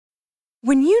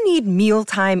When you need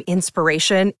mealtime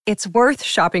inspiration, it's worth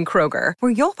shopping Kroger,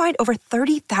 where you'll find over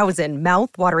 30,000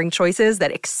 mouth-watering choices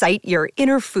that excite your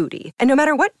inner foodie. And no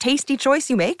matter what tasty choice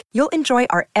you make, you'll enjoy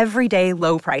our everyday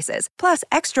low prices, plus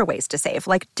extra ways to save,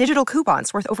 like digital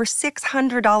coupons worth over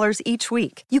 $600 each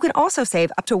week. You can also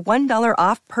save up to $1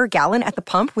 off per gallon at the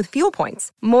pump with fuel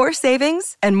points. More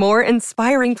savings and more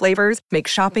inspiring flavors make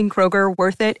shopping Kroger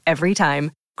worth it every time.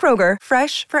 Kroger,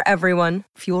 fresh for everyone.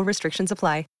 Fuel restrictions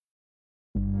apply.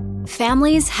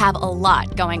 Families have a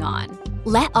lot going on.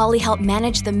 Let Ollie help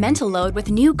manage the mental load with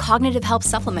new cognitive help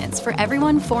supplements for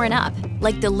everyone 4 and up,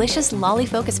 like delicious Lolly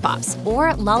Focus Pops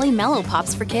or Lolly Mellow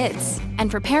Pops for kids.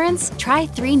 And for parents, try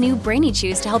 3 new Brainy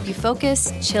Chews to help you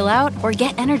focus, chill out, or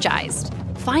get energized.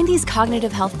 Find these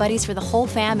cognitive health buddies for the whole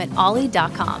fam at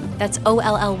ollie.com. That's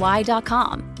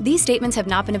OLLY.com. These statements have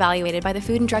not been evaluated by the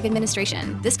Food and Drug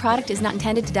Administration. This product is not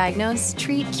intended to diagnose,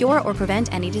 treat, cure, or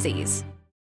prevent any disease.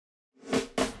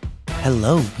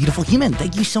 Hello, beautiful human.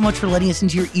 Thank you so much for letting us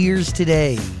into your ears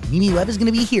today. Mimi Webb is going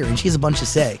to be here, and she has a bunch to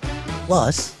say.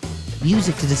 Plus,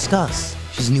 music to discuss.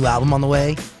 She has a new album on the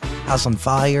way, House on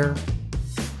Fire,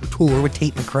 her tour with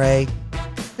Tate McRae.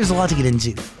 There's a lot to get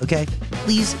into, okay?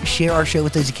 Please share our show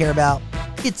with those you care about.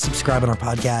 Hit subscribe on our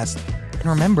podcast. And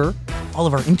remember, all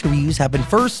of our interviews happen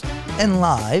first and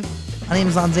live on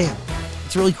Amazon Zam.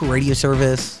 It's a really cool radio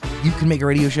service. You can make a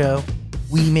radio show.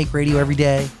 We make radio every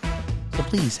day. So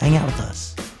please hang out with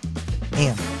us.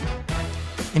 And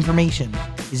information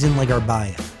is in like our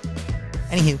bio.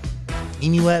 Anywho,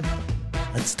 Mimi Webb,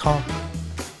 let's talk.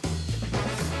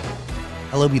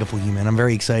 Hello, beautiful human. I'm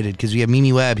very excited because we have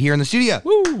Mimi Webb here in the studio.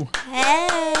 Woo!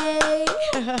 Hey!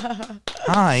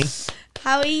 Hi.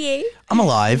 How are you? I'm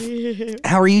alive.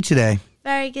 How are you today?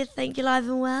 Very good, thank you, live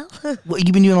and well. What,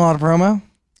 you been doing a lot of promo?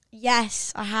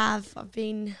 Yes, I have. I've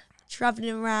been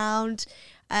travelling around.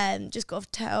 Just got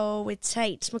off tour with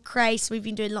Tate McRae, so we've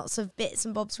been doing lots of bits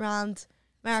and bobs around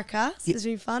America. So it's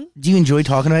been fun. Do you enjoy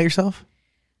talking about yourself?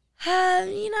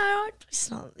 It's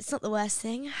not the worst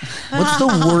thing. What's the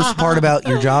worst part about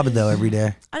your job, though, every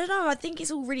day? I don't know. I think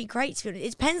it's all really great, to be honest.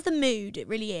 It depends the mood. It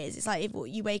really is. It's like if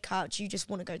you wake up, do you just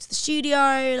want to go to the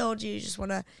studio, or do you just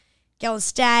want to get on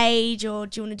stage, or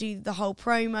do you want to do the whole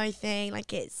promo thing?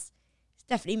 Like it's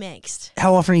definitely mixed.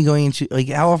 How often are you going into,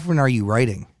 how often are you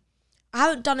writing? I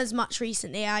haven't done as much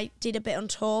recently. I did a bit on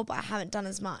tour, but I haven't done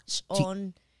as much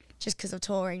just because of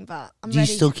touring. But I'm ready. Do you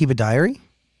still keep a diary?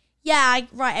 Yeah, I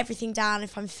write everything down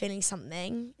if I'm feeling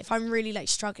something. If I'm really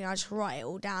struggling, I just write it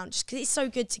all down. Just because it's so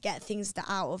good to get things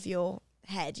out of your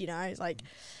head, It's like,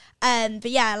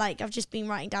 but yeah, I've just been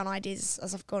writing down ideas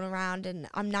as I've gone around, and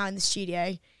I'm now in the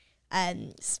studio,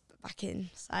 back in.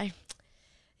 So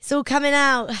it's all coming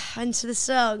out into the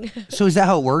song. So is that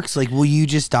how it works? Will you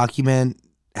just document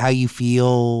how you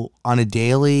feel on a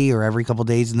daily or every couple of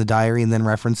days in the diary and then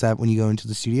reference that when you go into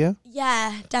the studio?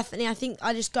 Yeah, definitely. I think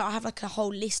I just got to have a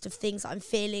whole list of things that I'm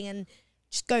feeling and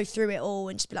just go through it all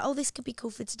and just be like, oh, this could be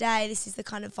cool for today. This is the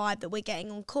kind of vibe that we're getting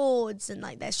on chords, and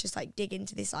let's just dig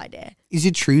into this idea. Is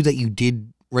it true that you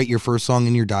did write your first song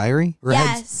in your diary? Or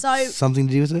yeah, something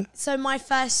to do with it? So my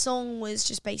first song was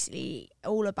just basically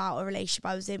all about a relationship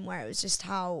I was in, where it was just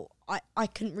how I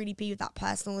couldn't really be with that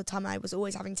person all the time. I was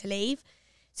always having to leave.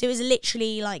 So it was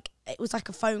literally it was like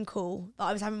a phone call that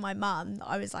I was having with my mum.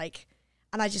 I was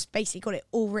and I just basically got it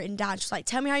all written down. She's like,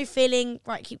 tell me how you're feeling.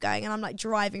 Right, keep going. And I'm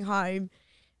driving home,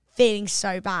 feeling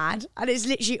so bad. And it's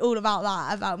literally all about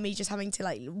that, about me just having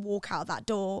to walk out of that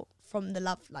door from the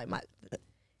love, my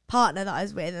partner that I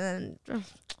was with. And then,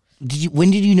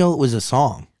 when did you know it was a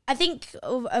song? I think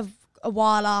a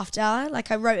while after.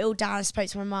 I wrote it all down. I spoke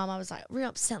to my mum. I was really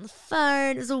upset on the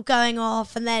phone. It was all going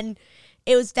off. And then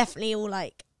it was definitely all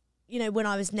when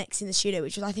I was next in the studio,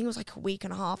 which was, I think it was a week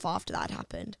and a half after that had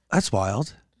happened. That's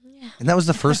wild. Yeah. And that was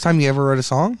the first time you ever wrote a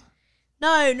song?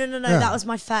 No. Yeah. That was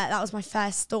my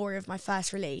first story of my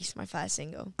first release, my first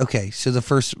single. Okay, so the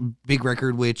first big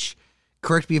record, which,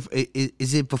 correct me if,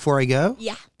 is it Before I Go?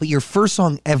 Yeah. But your first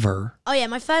song ever? Oh yeah,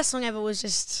 my first song ever was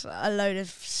just a load of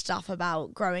stuff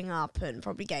about growing up and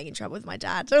probably getting in trouble with my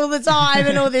dad all the time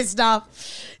and all this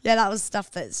stuff. Yeah, that was stuff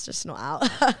that's just not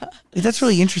out. That's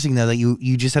really interesting though, that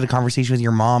you just had a conversation with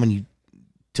your mom and you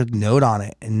took note on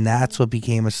it, and that's what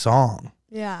became a song.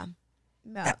 Yeah.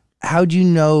 No. How'd you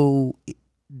know?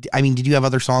 I mean, did you have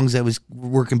other songs that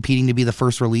were competing to be the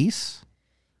first release?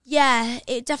 Yeah,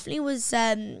 it definitely was.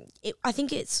 I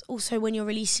think it's also when you're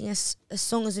releasing a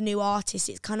song as a new artist,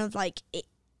 it's kind of it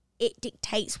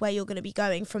dictates where you're going to be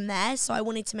going from there. So I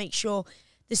wanted to make sure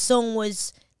the song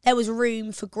there was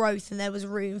room for growth, and there was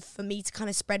room for me to kind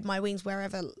of spread my wings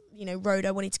wherever, road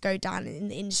I wanted to go down in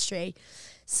the industry.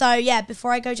 So yeah,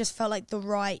 Before I Go just felt like the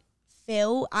right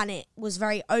feel, and it was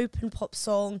very open pop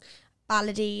song,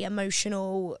 ballady,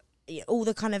 emotional, all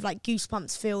the kind of like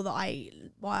goosebumps feel that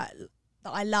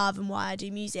I love and why I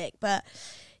do music. But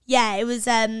yeah, it was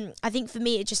I think for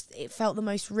me it felt the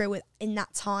most real in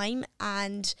that time,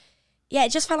 and yeah,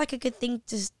 it just felt like a good thing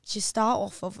to just start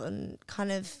off of and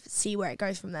kind of see where it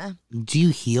goes from there. Do you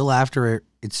heal after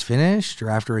it's finished or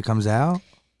after it comes out?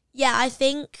 Yeah, I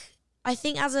think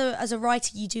as a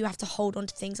writer, you do have to hold on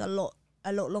to things a lot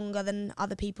longer than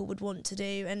other people would want to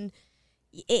do, and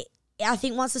I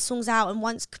think once the song's out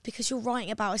and because you're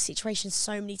writing about a situation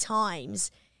so many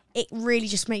times, it really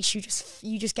just makes you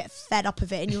just get fed up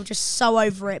of it, and you're just so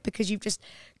over it because you've just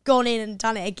gone in and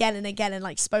done it again and again and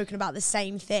like spoken about the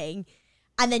same thing.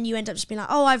 And then you end up just being like,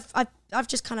 oh, I've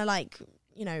just kind of like,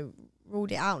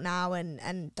 ruled it out now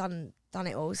and done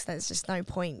it all. So there's just no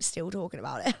point still talking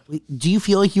about it. Do you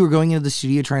feel like you were going into the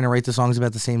studio trying to write the songs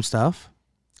about the same stuff?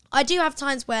 I do have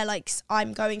times where like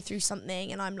I'm going through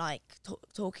something and I'm like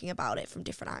talking about it from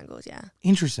different angles. Yeah.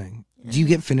 Interesting. Yeah. Do you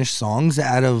get finished songs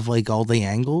out of like all the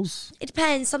angles? It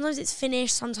depends. Sometimes it's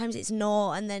finished, sometimes it's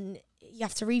not, and then you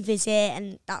have to revisit,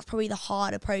 and that's probably the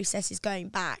harder process, is going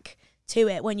back to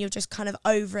it when you're just kind of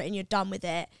over it and you're done with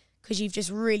it because you've just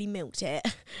really milked it.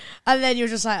 And then you're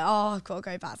just like, oh, I've got to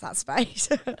go back to that space.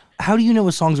 How do you know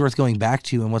what song's worth going back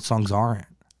to and what songs aren't?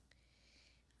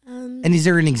 And is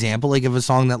there an example like of a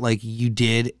song that like you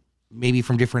did maybe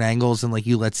from different angles and like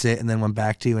you let sit and then went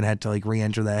back to and had to like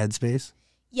re-enter that headspace?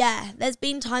 Yeah, there's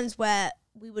been times where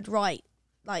we would write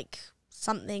like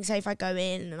something, say if I go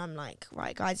in and I'm like,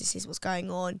 right guys, this is what's going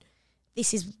on.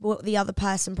 This is what the other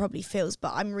person probably feels,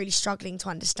 but I'm really struggling to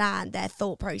understand their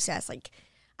thought process. Like,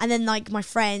 and then like my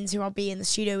friends who I'll be in the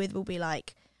studio with will be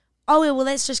like, oh, well,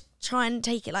 let's just try and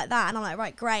take it like that. And I'm like,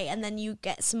 right, great. And then you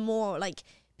get some more like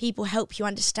people help you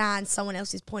understand someone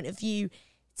else's point of view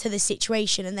to the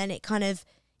situation. And then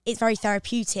it's very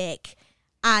therapeutic.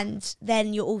 And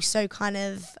then you're also kind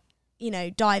of,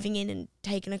 diving in and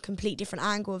taking a complete different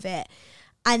angle of it.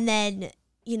 And then,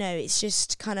 it's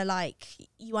just kind of like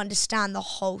you understand the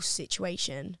whole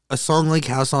situation. A song like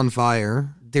House on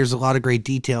Fire, there's a lot of great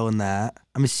detail in that.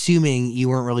 I'm assuming you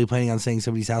weren't really planning on setting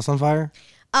somebody's house on fire?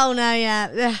 Oh, no,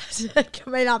 yeah.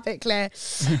 Made that bit clear.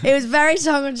 It was very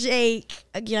tongue-in-cheek,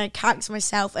 character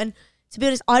myself. And to be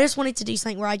honest, I just wanted to do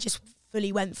something where I just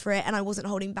fully went for it and I wasn't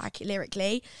holding back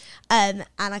lyrically. And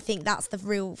I think that's the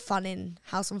real fun in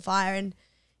House on Fire. And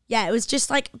yeah, it was just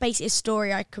like basically a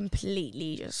story I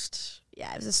completely it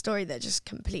was a story that just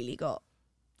completely got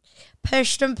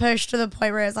pushed and pushed to the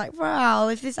point where I was like, wow,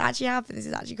 if this actually happened, this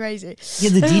is actually crazy.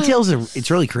 Yeah, the details it's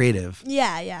really creative.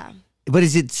 Yeah. But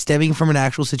is it stemming from an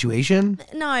actual situation?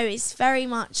 No, it's very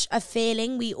much a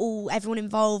feeling. Everyone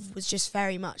involved was just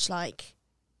very much like,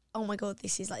 oh my God,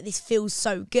 this feels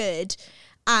so good.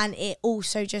 And it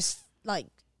also just like,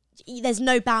 there's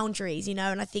no boundaries, and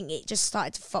I think it just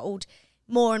started to fold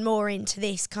more and more into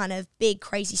this kind of big,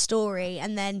 crazy story.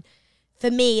 And then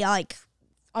for me, like,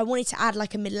 I wanted to add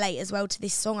like a middle eight as well to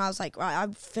this song. I was like, right,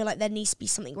 I feel like there needs to be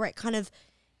something where it kind of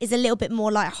is a little bit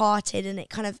more lighthearted and it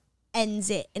kind of ends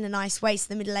it in a nice way.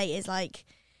 So the middle eight is like,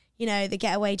 the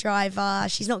getaway driver,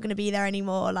 she's not going to be there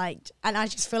anymore. Like, and I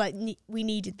just feel like we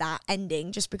needed that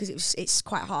ending just because it's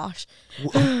quite harsh.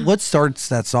 What starts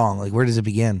that song? Like, where does it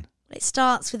begin? It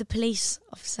starts with a police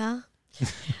officer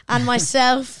and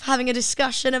myself having a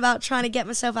discussion about trying to get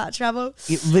myself out of trouble.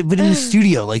 Yeah, but in the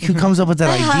studio, like, who comes up with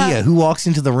that idea? Who walks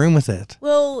into the room with it?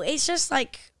 Well, it's just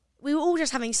like, we were all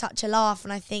just having such a laugh,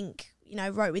 and I think, I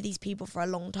wrote with these people for a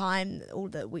long time,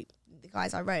 the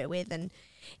guys I wrote it with, and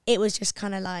it was just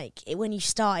kind of like, when you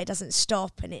start, it doesn't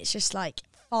stop, and it's just like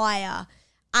fire.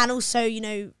 And also,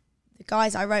 the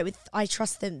guys I wrote with, I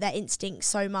trust them, their instincts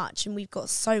so much, and we've got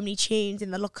so many tunes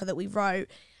in the locker that we wrote.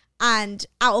 And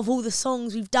out of all the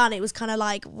songs we've done, it was kind of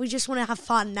like, we just want to have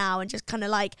fun now, and just kind of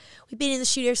like, we've been in the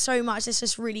studio so much, let's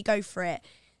just really go for it.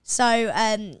 So,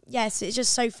 so it's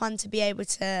just so fun to be able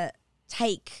to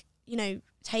take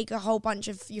a whole bunch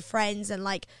of your friends and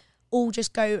like all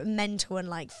just go mental and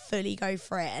like fully go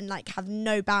for it and like have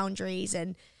no boundaries.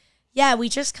 And yeah,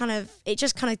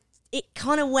 it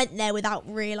kind of went there without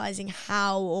realizing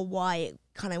how or why it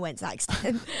kind of went to that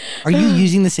extent. Are you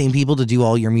using the same people to do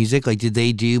all your music? Like, did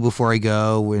they do Before I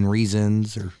Go and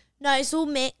Reasons? Or no, it's all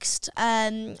mixed.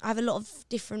 I have a lot of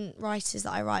different writers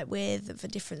that I write with for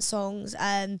different songs.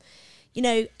 A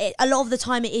lot of the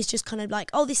time it is just kind of like,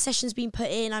 oh, this session's been put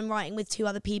in, I'm writing with 2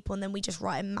 other people, and then we just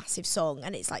write a massive song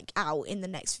and it's like out in the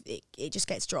next, it just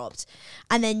gets dropped.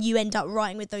 And then you end up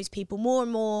writing with those people more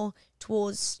and more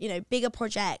towards, bigger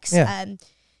projects. Yeah.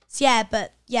 So yeah,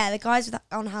 but yeah, the guys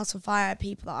on House on Fire are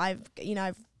people that I've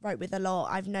wrote with a lot.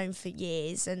 I've known for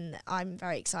years, and I'm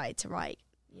very excited to write.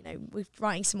 We're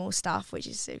writing some more stuff, which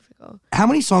is super cool. How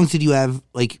many songs did you have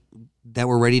that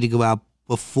were ready to go out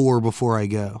before I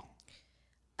Go?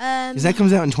 Because that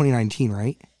comes out in 2019,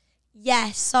 right?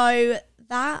 Yeah. So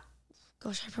that,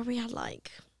 gosh, I probably had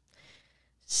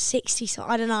 60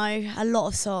 songs. I don't know, a lot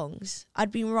of songs.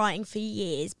 I'd been writing for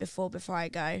years before I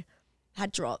Go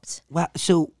had dropped. Wow.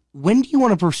 So when do you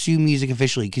want to pursue music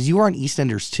officially? Because you were on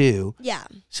EastEnders too. Yeah.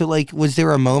 So was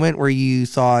there a moment where you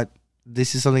thought,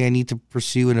 this is something I need to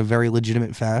pursue in a very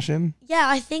legitimate fashion? Yeah,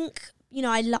 I think,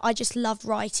 I just loved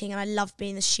writing and I loved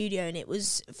being in the studio, and it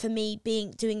was, for me,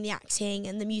 doing the acting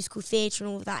and the musical theatre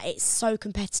and all of that, it's so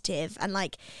competitive and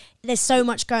there's so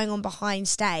much going on behind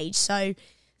stage. So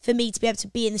for me to be able to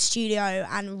be in the studio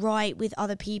and write with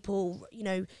other people,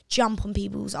 jump on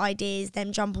people's ideas,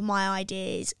 them jump on my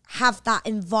ideas, have that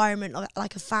environment of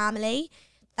like a family,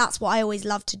 that's what I always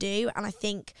love to do. And I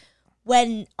think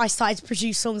when I started to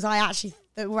produce songs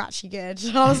that were actually good,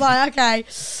 I was like, okay,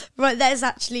 right, let's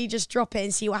actually just drop it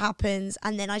and see what happens.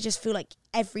 And then I just feel like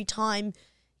every time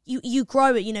you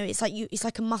grow it, it's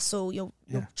like a muscle you're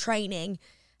training.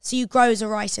 So you grow as a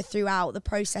writer throughout the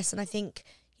process. And I think,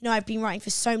 I've been writing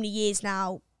for so many years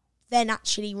now, then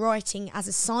actually writing as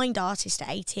a signed artist at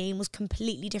 18 was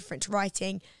completely different to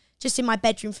writing just in my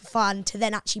bedroom for fun, to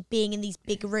then actually being in these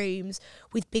big rooms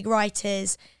with big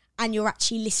writers, and you're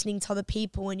actually listening to other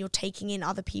people and you're taking in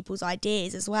other people's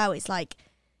ideas as well. It's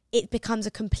it becomes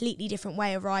a completely different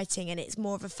way of writing, and it's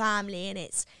more of a family, and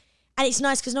it's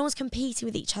nice because no one's competing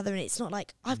with each other, and it's not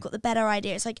like, I've got the better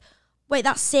idea. It's like, wait,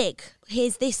 that's sick.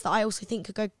 Here's this that I also think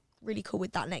could go really cool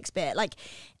with that next bit.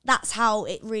 That's how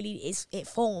it really is. It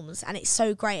forms, and it's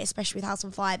so great, especially with House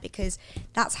on Fire, because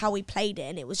that's how we played it,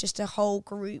 and it was just a whole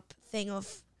group thing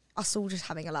of us all just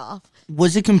having a laugh.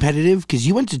 Was it competitive? Because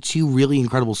you went to two really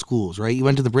incredible schools, right? You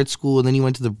went to the Brit School, and then you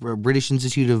went to the British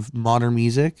Institute of Modern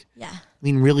Music. Yeah. I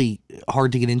mean, really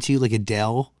hard to get into.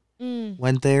 Adele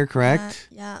went there, correct?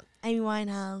 Yeah. Amy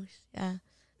Winehouse. Yeah.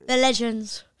 The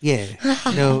legends. Yeah.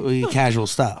 Casual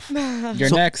stuff. You're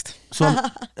next. So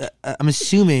I'm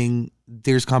assuming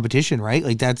there's competition, right?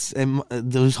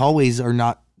 Those hallways are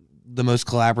not the most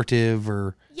collaborative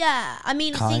or Yeah. I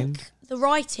mean, kind. I think the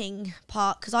writing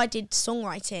part, because I did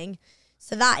songwriting,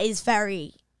 so that is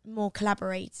very more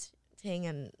collaborating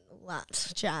and all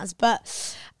that jazz.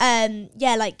 But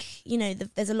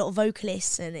there's a lot of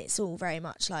vocalists, and it's all very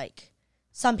much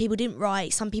some people didn't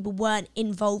write, some people weren't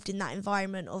involved in that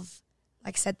environment of,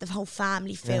 like I said, the whole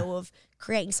family feel of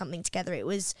creating something together. It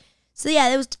was,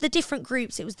 there was the different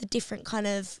groups, it was the different kind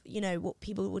of, what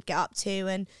people would get up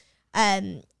to. And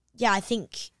I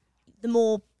think the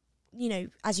more,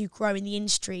 as you grow in the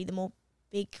industry, the more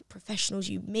big professionals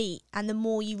you meet, and the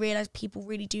more you realise people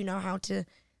really do know how to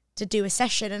do a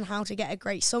session and how to get a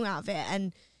great song out of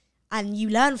it, and you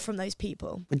learn from those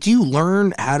people. But do you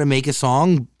learn how to make a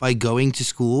song by going to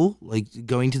school,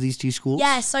 going to these two schools?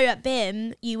 Yeah, so at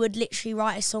BIM, you would literally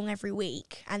write a song every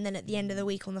week, and then at the end of the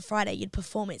week on the Friday, you'd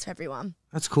perform it to everyone.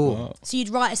 That's cool. Wow. So you'd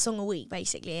write a song a week,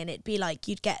 basically, and it'd be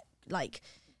you'd get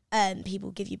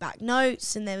people give you back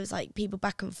notes, and there was people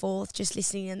back and forth just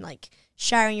listening and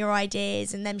sharing your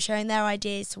ideas, and them sharing their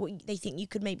ideas to what they think you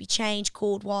could maybe change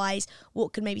chord wise,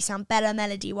 what could maybe sound better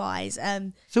melody wise.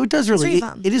 So it does really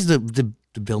fun. it is the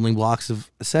building blocks of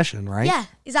a session, right? Yeah,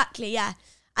 exactly. Yeah,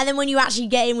 and then when you actually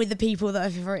get in with the people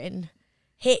that have written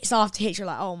hits after hits, you're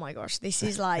like, oh my gosh, this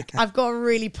is I've got to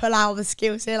really pull out the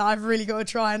skills here. I've really got to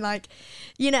try and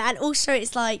and also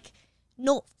it's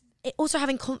also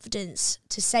having confidence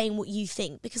to saying what you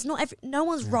think, because no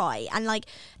one's right, and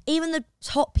even the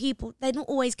top people, they're not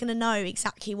always going to know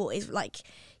exactly what is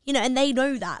and they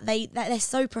know that they're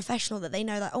so professional that they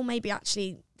know that, oh, maybe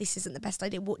actually this isn't the best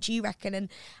idea, what do you reckon? And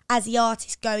as the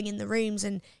artist, going in the rooms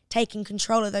and taking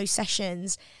control of those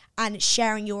sessions and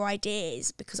sharing your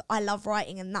ideas, because I love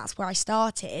writing and that's where I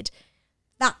started,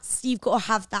 you've got to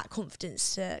have that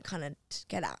confidence to kind of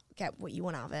get what you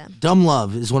want out of it. Dumb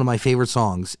Love is one of my favorite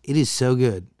songs. It is so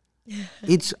good.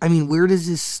 Where does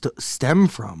this stem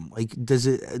from? Is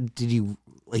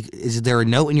there a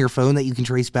note in your phone that you can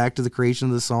trace back to the creation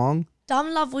of the song?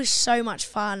 Dumb Love was so much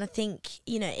fun. I think,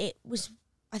 it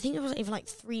wasn't even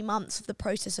 3 months of the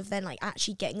process of then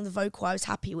actually getting the vocal I was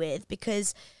happy with,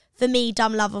 because for me,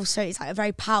 Dumb Love also is a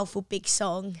very powerful, big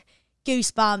song.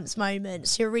 Goosebumps moment,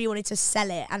 so I really wanted to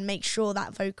sell it and make sure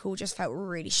that vocal just felt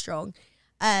really strong.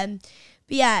 But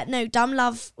yeah, no, Dumb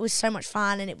Love was so much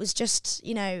fun, and it was just,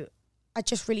 I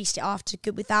just released it after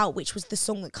Good Without, which was the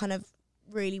song that kind of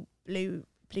really blew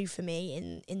do for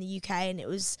me in the UK, and it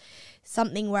was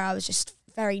something where I was just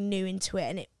very new into it,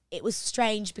 and it was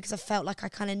strange because I felt like I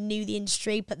kind of knew the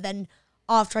industry, but then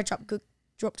after I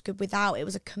dropped Good Without, it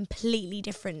was a completely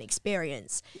different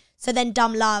experience. So then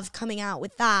Dumb Love coming out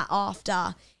with that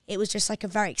after, it was just like a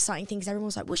very exciting thing because everyone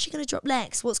was like, what's she going to drop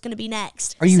next? What's going to be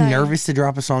next? Are you nervous to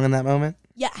drop a song in that moment?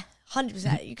 Yeah,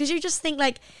 100%. Because you just think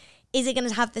like, is it going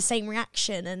to have the same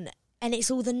reaction? And it's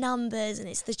all the numbers and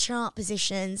it's the chart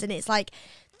positions and it's like,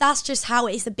 that's just how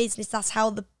it is the business. That's how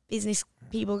the business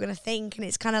people are going to think. And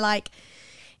it's kind of like,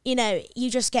 you know,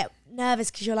 you just get nervous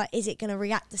because you're like, is it going to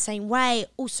react the same way?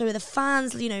 Also, are the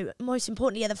fans, you know, most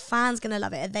importantly, are the fans going to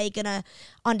love it? Are they going to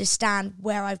understand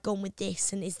where I've gone with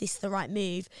this? And is this the right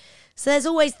move? So there's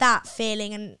always that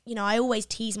feeling. And, you know, I always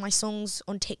tease my songs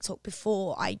on TikTok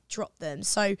before I drop them.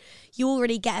 So you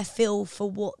already get a feel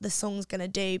for what the song's going to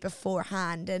do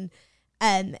beforehand.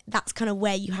 And that's kind of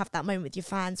where you have that moment with your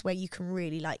fans where you can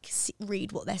really like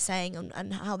read what they're saying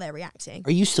and how they're reacting.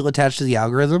 Are you still attached to the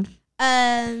algorithm?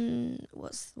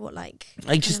 What like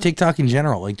just TikTok in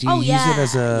general? Like, do you use it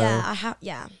as a? Yeah, I have.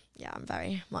 Yeah, I'm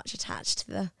very much attached to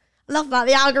the. I love that,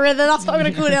 the algorithm. That's what I'm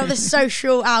gonna call it. The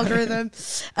social algorithm.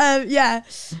 Yeah,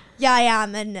 I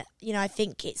am, and you know, I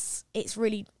think it's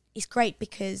great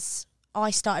because I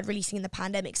started releasing in the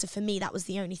pandemic. So for me, that was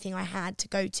the only thing I had to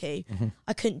go to. Mm-hmm.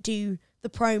 I couldn't do the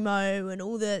promo and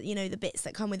all the the bits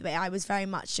that come with it. I was very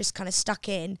much just kind of stuck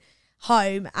in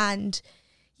home and.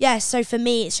 Yeah, so for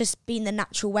me, it's just been the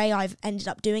natural way I've ended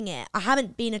up doing it. I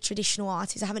haven't been a traditional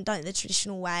artist. I haven't done it the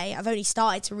traditional way. I've only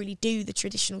started to really do the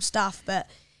traditional stuff, but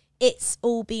it's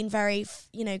all been very,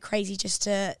 crazy just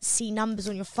to see numbers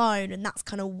on your phone, and that's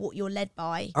kind of what you're led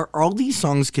by. Are all these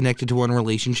songs connected to one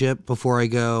relationship? Before I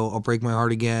Go, I'll Break My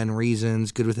Heart Again,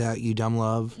 Reasons, Good Without You, Dumb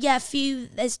Love? Yeah,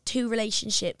 there's 2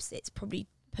 relationships. It's probably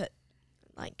put,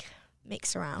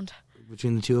 mix around.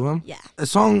 Between the 2 of them? Yeah. A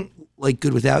song like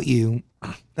Good Without You,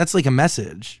 that's like a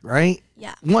message, right?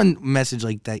 Yeah. One message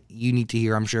like that you need to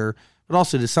hear, I'm sure, but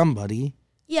also to somebody.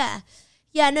 Yeah.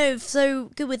 Yeah, no, so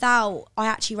Good Without, I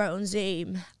actually wrote on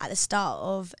Zoom at the start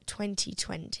of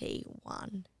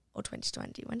 2021 or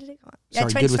 2020. When did it come out? Yeah,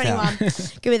 Sorry, 2021.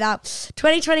 Good Without.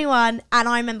 2021, and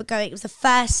I remember going, it was the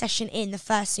first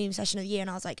Zoom session of the year, and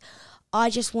I was like, I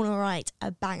just want to write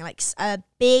a bang, like a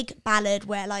big ballad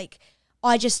where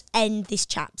I just end this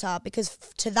chapter, because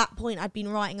to that point I'd been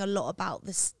writing a lot about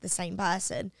the same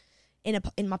person in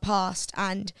my past,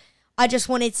 and I just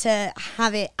wanted to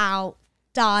have it out,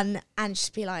 done, and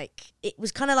just be like, it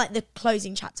was kind of like the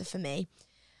closing chapter for me.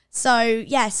 So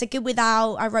Good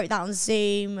Without, I wrote that on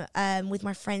Zoom with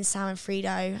my friends Sam and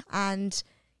Frido, and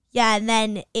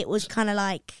then it was kind of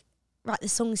like, right, the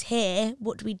song's here,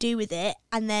 what do we do with it?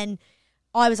 And then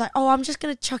I was like, oh, I'm just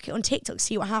gonna chuck it on TikTok,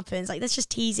 see what happens, like let's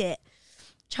just tease it.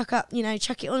 Chuck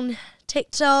it on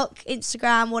TikTok,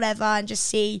 Instagram, whatever, and just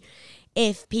see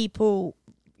if people,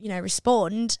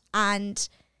 respond. And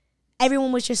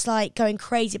everyone was just like going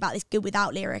crazy about this Good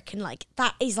Without lyric, and like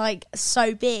that is like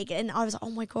so big. And I was like, oh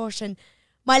my gosh. And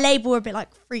my label were a bit like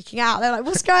freaking out. They're like,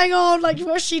 what's going on? Like,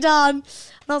 what's she done? And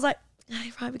I was like,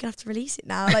 right, we're gonna have to release it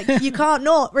now. Like, you can't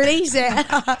not release it.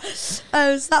 So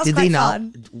that was Did quite they not?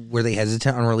 fun. Were they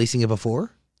hesitant on releasing it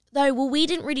before? No, well, we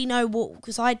didn't really know what,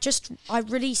 because I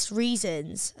released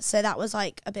Reasons, so that was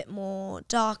like a bit more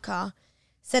darker.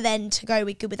 So then to go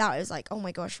with Good Without, it was like, oh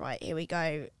my gosh, right, here we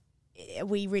go. Are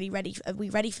we really ready? Are we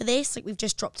ready for this? Like, we've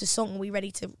just dropped a song, are we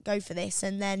ready to go for this?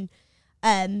 And then,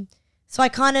 so I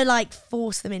kind of like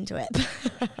forced them into it.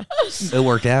 It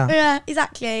worked out. Yeah,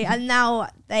 exactly. And now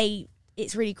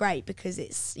it's really great because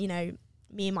it's, me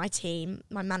and my team,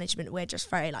 my management, we're just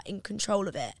very like in control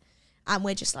of it. And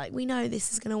we're just like, we know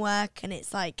this is going to work. And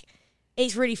it's like,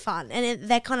 it's really fun. And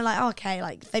they're kind of like, oh, okay,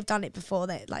 like they've done it before.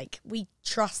 They like, we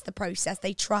trust the process.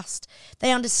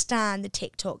 They understand the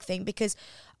TikTok thing, because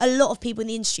a lot of people in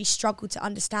the industry struggle to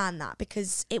understand that,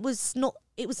 because it wasn't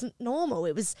normal.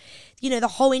 It was, the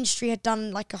whole industry had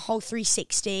done like a whole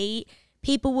 360.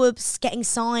 People were getting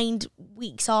signed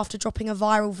weeks after dropping a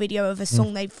viral video of a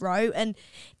song they've wrote. And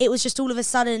it was just all of a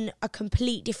sudden a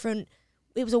complete different,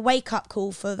 it was a wake-up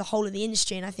call for the whole of the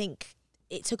industry, and I think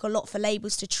it took a lot for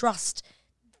labels to trust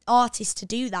artists to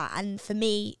do that. And for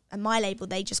me and my label,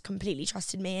 they just completely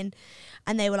trusted me,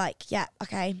 and they were like, yeah,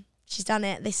 okay, she's done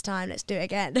it this time, let's do it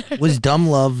again. Was Dumb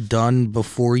Love done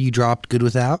before you dropped Good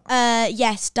Without?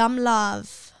 Yes, Dumb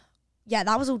Love. Yeah,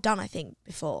 that was all done, I think,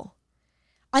 before.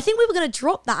 I think we were going to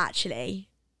drop that, actually.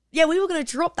 Yeah, we were going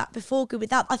to drop that before Good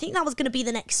Without. I think that was going to be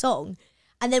the next song.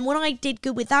 And then when I did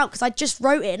Good Without, because I just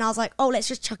wrote it and I was like, oh, let's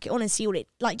just chuck it on and see what it,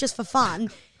 like, just for fun.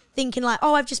 thinking like,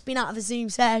 oh, I've just been out of a Zoom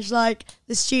sesh, like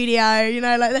the studio, you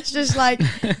know, like let's just like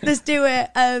let's do it.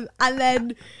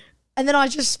 And then I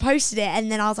just posted it, and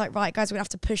then I was like, right, guys, we're gonna have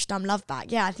to push Dumb Love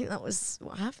back. Yeah, I think that was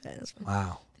what happened.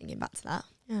 Wow. Thinking back to that.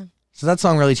 Yeah. So that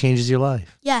song really changes your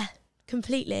life. Yeah,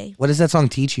 completely. What does that song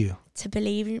teach you? To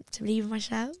believe in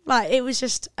myself. Like, it was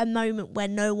just a moment where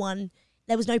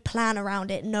there was no plan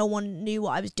around it. No one knew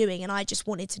what I was doing, and I just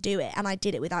wanted to do it, and I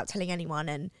did it without telling anyone.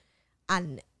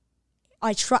 And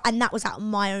that was out of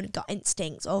my own gut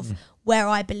instincts of where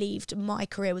I believed my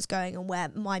career was going and where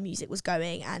my music was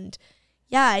going. And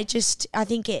yeah, I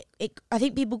think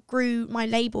people grew my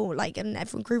label, like, and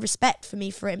everyone grew respect for me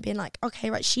for it and being like, okay,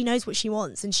 right, she knows what she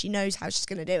wants and she knows how she's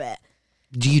going to do it.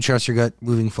 Do you trust your gut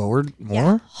moving forward more?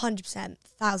 Yeah, 100%,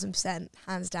 1,000%,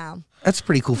 hands down. That's a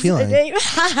pretty cool feeling.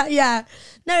 Yeah.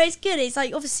 No, it's good. It's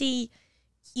like, obviously,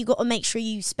 you got to make sure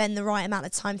you spend the right amount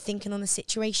of time thinking on a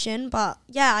situation. But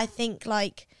yeah, I think,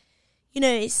 like, you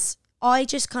know, I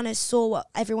just kind of saw what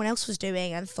everyone else was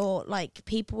doing and thought, like,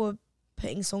 people were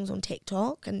putting songs on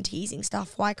TikTok and teasing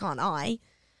stuff. Why can't I?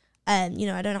 You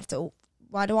know,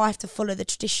 why do I have to follow the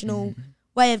traditional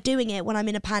way of doing it when I'm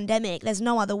in a pandemic? There's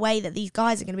no other way that these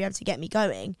guys are going to be able to get me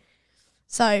going.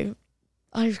 So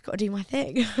I've got to do my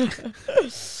thing.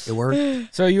 It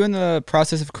worked. So are you in the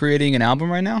process of creating an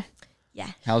album right now?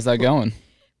 Yeah. How's that going?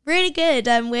 Really good.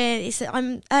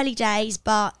 I'm early days,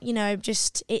 but you know,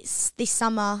 it's this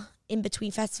summer in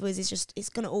between festivals it's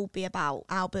going to all be about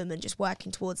album and just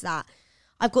working towards that.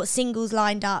 I've got singles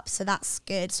lined up, so that's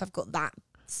good. So I've got that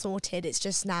sorted. It's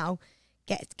just now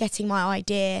getting my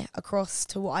idea across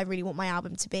to what I really want my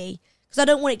album to be. Because I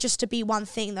don't want it just to be one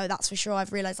thing, though, that's for sure.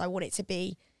 I've realised I want it to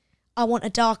be, I want a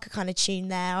darker kind of tune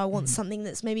there. I want something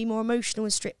that's maybe more emotional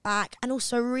and stripped back, and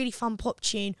also a really fun pop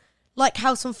tune, like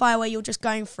House on Fire, where you're just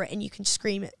going for it and you can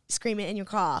scream it in your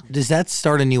car. Does that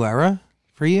start a new era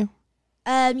for you?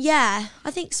 Yeah,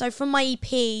 I think so. From my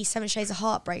EP, 7 Shades of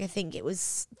Heartbreak, I think it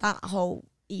was, that whole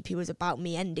EP was about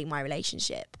me ending my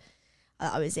relationship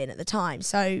that I was in at the time.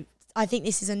 So I think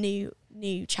this is a new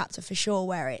chapter for sure,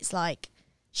 where it's like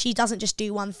she doesn't just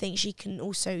do one thing, she can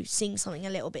also sing something a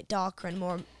little bit darker and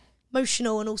more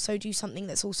emotional, and also do something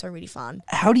that's also really fun.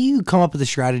 How do you come up with a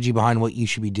strategy behind what you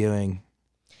should be doing?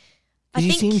 Because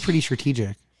you seem pretty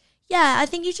strategic. Yeah, I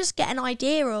think you just get an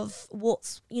idea of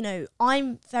what's, you know,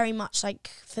 I'm very much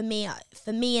like, for me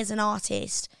as an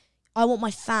artist, I want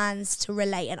my fans to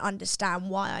relate and understand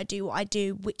why I do what I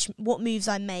do, what moves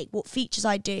I make, what features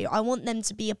I do. I want them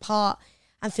to be a part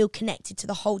and feel connected to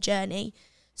the whole journey.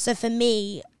 So for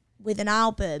me, with an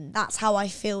album, that's how I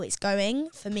feel it's going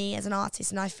for me as an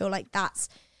artist. And I feel like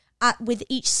with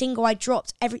each single I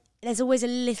dropped, there's always a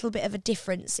little bit of a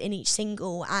difference in each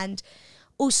single. And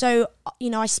also, you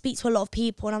know, I speak to a lot of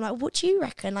people and I'm like, what do you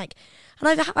reckon? Like,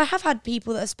 and I have had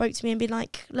people that have spoke to me and been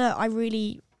like, look, I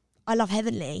love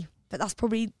Heavenly, but that's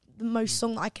probably the most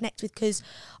song that I connect with because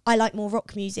I like more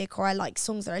rock music, or I like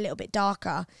songs that are a little bit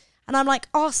darker. And I'm like,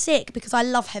 oh, sick, because I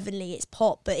love Heavenly. It's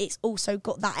pop, but it's also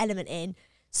got that element in.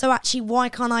 So actually, why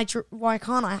can't I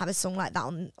have a song like that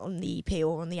on the EP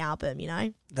or on the album, you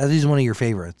know? That is one of your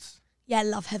favorites. Yeah, I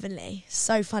love Heavenly.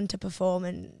 So fun to perform,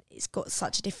 and it's got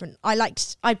such a different...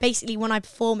 I basically, when I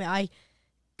perform it, I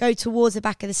go towards the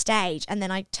back of the stage and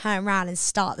then I turn around and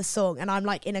start the song, and I'm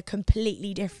like in a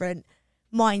completely different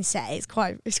mindset.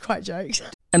 It's quite jokes.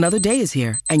 Another day is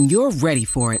here and you're ready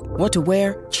for it. What to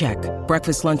wear? Check.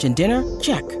 Breakfast, lunch, and dinner?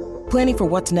 Check. Planning for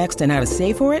what's next and how to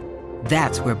save for it?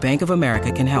 That's where Bank of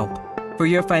America can help. For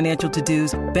your financial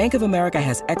to-dos, Bank of America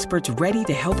has experts ready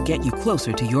to help get you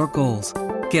closer to your goals.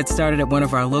 Get started at one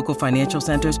of our local financial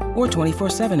centers or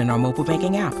 24/7 in our mobile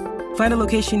banking app. Find a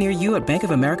location near you at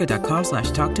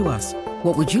bankofamerica.com/talktous.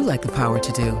 What would you like the power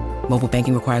to do? Mobile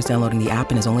banking requires downloading the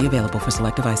app and is only available for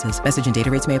select devices. Message and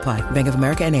data rates may apply. Bank of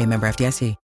America NA, member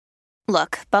FDIC.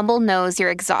 Look, Bumble knows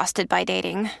you're exhausted by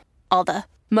dating. All the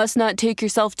must not take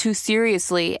yourself too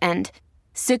seriously and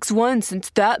 6'1"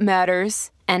 since that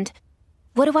matters. And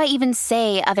what do I even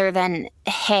say other than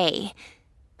hey?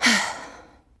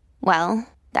 Well,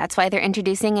 that's why they're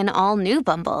introducing an all-new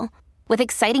Bumble with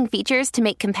exciting features to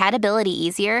make compatibility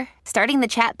easier, starting the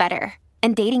chat better,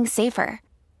 and dating safer.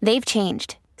 They've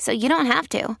changed, so you don't have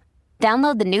to.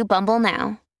 Download the new Bumble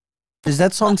now. Does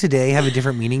that song Today have a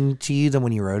different meaning to you than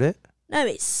when you wrote it? No,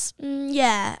 it's...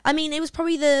 yeah. I mean, it was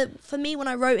probably for me, when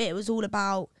I wrote it, it was all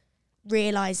about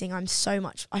realising I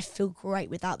feel great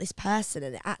without this person,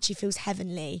 and it actually feels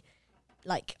heavenly.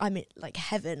 Like, I'm in, like,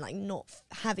 heaven, like, not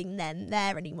having them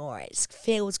there anymore. It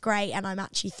feels great, and I'm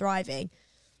actually thriving.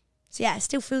 So yeah, it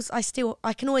still feels,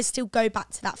 I can always still go back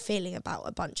to that feeling about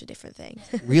a bunch of different things.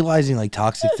 Realizing like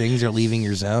toxic things are leaving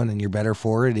your zone and you're better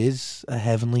for it is a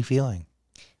heavenly feeling.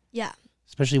 Yeah.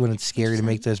 Especially when it's scary to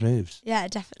make those moves. Yeah,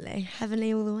 definitely.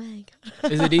 Heavenly all the way.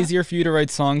 Is it easier for you to write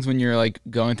songs when you're like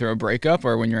going through a breakup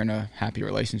or when you're in a happy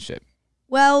relationship?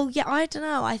 Well, yeah, I don't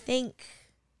know. I think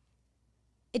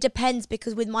it depends,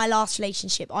 because with my last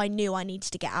relationship, I knew I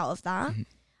needed to get out of that. Mm-hmm.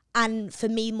 And for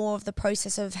me, more of the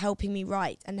process of helping me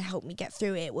write and help me get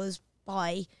through it was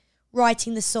by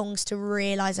writing the songs to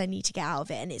realise I need to get out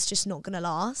of it, and it's just not going to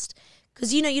last.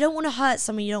 Because, you know, you don't want to hurt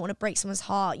someone, you don't want to break someone's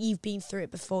heart. You've been through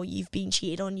it before, you've been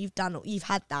cheated on, you've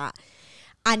had that.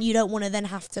 And you don't want to then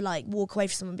have to, like, walk away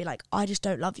from someone and be like, I just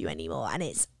don't love you anymore. And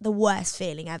it's the worst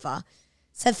feeling ever.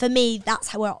 So for me,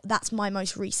 that's my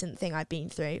most recent thing I've been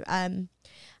through. But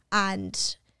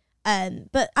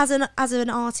as an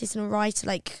artist and a writer,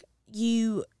 like,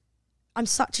 I'm a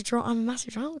massive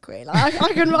drama queen. Like,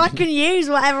 I can use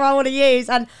whatever I want to use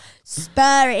and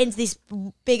spur it into this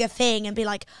bigger thing and be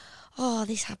like, oh,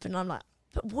 this happened. I'm like,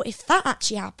 but what if that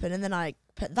actually happened? And then I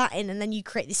put that in, and then you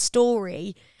create this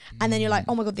story, and then you're like,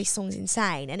 oh my God, this song's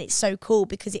insane. And it's so cool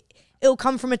because it'll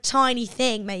come from a tiny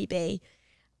thing maybe,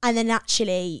 and then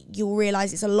actually you'll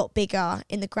realise it's a lot bigger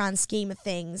in the grand scheme of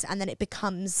things, and then it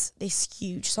becomes this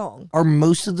huge song. Are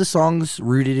most of the songs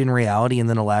rooted in reality and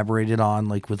then elaborated on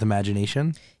like with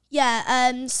imagination?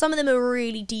 Yeah, some of them are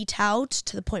really detailed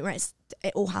to the point where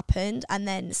it all happened, and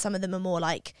then some of them are more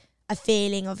like a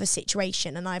feeling of a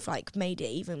situation, and I've like made it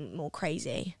even more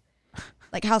crazy.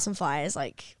 Like House on Fire is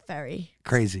like very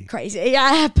crazy.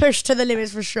 Yeah, pushed to the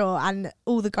limits for sure. And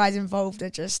all the guys involved are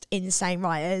just insane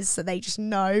writers, so they just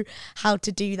know how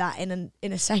to do that in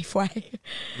a safe way.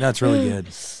 That's really good.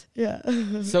 Yeah.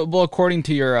 So, well, according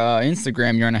to your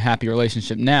Instagram, you're in a happy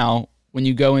relationship now. When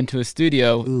you go into a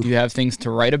studio, do you have things to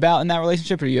write about in that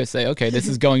relationship, or do you say, okay, this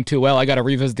is going too well, I got to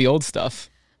revisit the old stuff?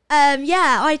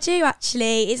 Yeah, I do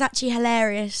actually. It's actually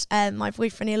hilarious. My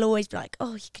boyfriend, he'll always be like,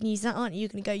 oh, you can use that, aren't you? You're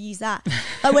going to go use that.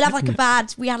 Like, we'll have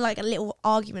like we had like a little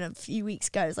argument a few weeks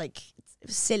ago. It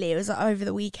was silly. It was like over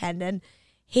the weekend. And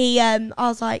I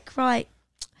was like, right,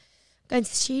 going to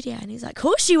the studio. And he's like, of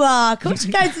course you are. Of course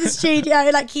you're going to the studio.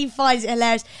 Like, he finds it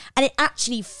hilarious. And it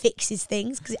actually fixes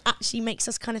things, because it actually makes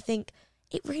us kind of think,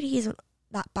 it really isn't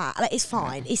that bad. Like, it's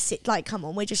fine. It's like, come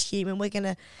on, we're just human. We're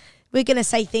gonna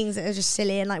say things that are just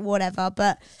silly and like whatever.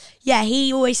 But yeah,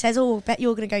 he always says, oh, I bet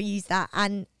you're gonna go use that.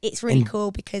 And it's really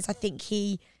cool, because I think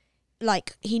he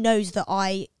knows that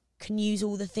I can use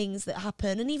all the things that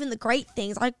happen, and even the great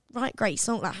things. I write great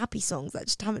songs, like happy songs that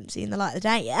just haven't seen the light of the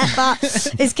day yet, but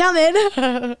it's coming.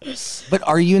 But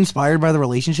are you inspired by the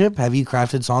relationship? Have you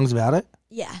crafted songs about it?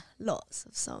 Yeah, lots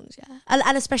of songs, yeah.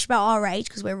 And especially about our age,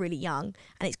 because we're really young,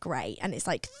 and it's great. And it's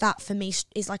like, that for me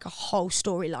is like a whole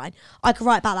storyline. I could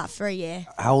write about that for a year.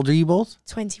 How old are you both?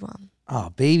 21.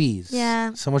 Oh, babies.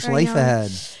 Yeah. So much life ahead.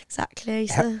 Exactly.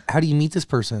 So, how do you meet this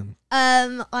person?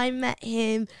 I met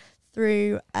him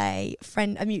through a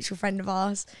mutual friend of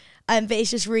ours. But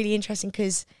it's just really interesting,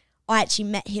 because I actually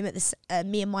met him at this,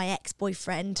 me and my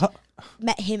ex-boyfriend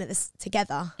met him at this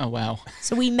together. Oh, wow.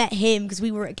 So we met him because we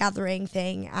were at a gathering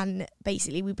thing, and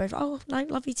basically we both,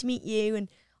 lovely to meet you. And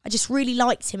I just really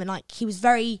liked him, and like, he was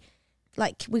very,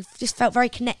 like, we've just felt very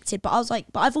connected. But I was like,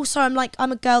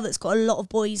 I'm a girl that's got a lot of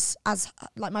boys as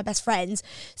like my best friends.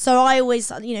 So I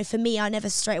always, you know, for me, I never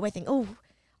straight away think, oh,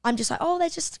 I'm just like, oh, they're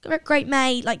just a great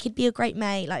mate. Like, he'd be a great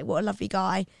mate. Like, what a lovely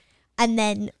guy. And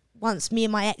then once me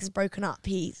and my ex broken up,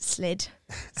 he slid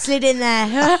in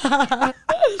there.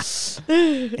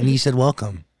 And you said,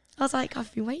 welcome. I was like,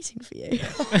 I've been waiting for you.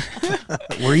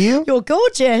 Were you? You're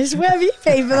gorgeous. Where have you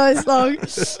been for those long?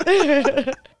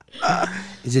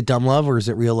 Is it dumb love or is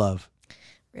it real love?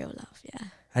 Real love, yeah.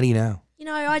 How do you know? You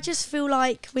know, I just feel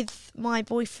like with my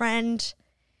boyfriend,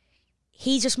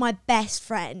 he's just my best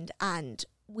friend, and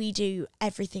we do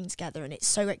everything together, and it's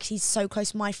so great because he's so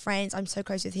close to my friends, I'm so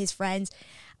close with his friends,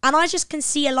 and I just can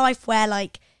see a life where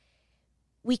like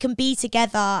we can be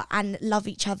together and love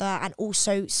each other and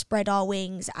also spread our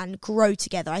wings and grow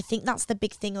together. I think that's the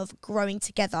big thing of growing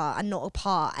together and not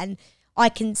apart, and I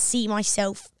can see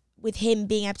myself with him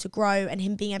being able to grow and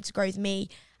him being able to grow with me,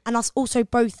 and us also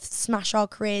both smash our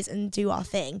careers and do our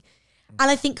thing. And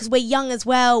I think because we're young as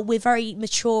well, we're very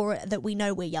mature that we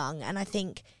know we're young, and I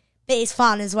think it's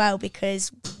fun as well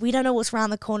because we don't know what's around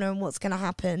the corner and what's going to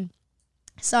happen.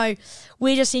 So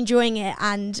we're just enjoying it,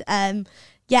 and and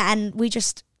we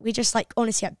just like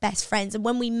honestly like best friends. And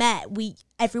when we met,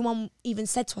 everyone even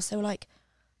said to us, they were like,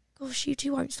 "Gosh, you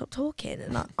two won't stop talking."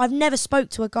 And I've never spoke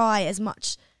to a guy as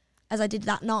much as I did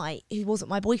that night who wasn't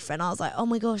my boyfriend. I was like, "Oh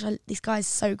my gosh, this guy's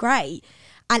so great."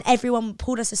 And everyone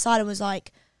pulled us aside and was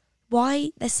like,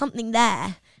 why? There's something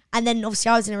there. And then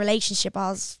obviously I was in a relationship.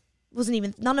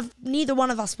 Neither one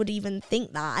of us would even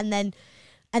think that. And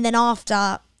then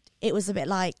after, it was a bit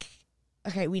like,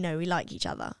 okay, we know we like each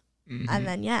other. Mm-hmm.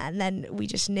 And then we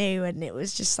just knew, and it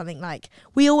was just something like,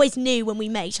 we always knew when we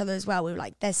met each other as well. We were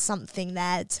like, there's something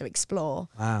there to explore.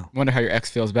 Wow. Wonder how your ex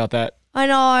feels about that. I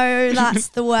know, that's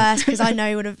the worst, because I know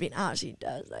he would have been actually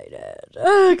devastated.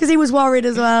 Because he was worried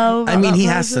as well. I mean, he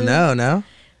has to know, no?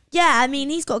 Yeah, I mean,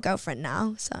 he's got a girlfriend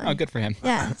now, so. Oh, good for him.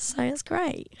 Yeah, so it's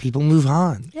great. People move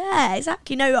on. Yeah,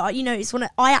 exactly. No, it's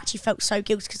I actually felt so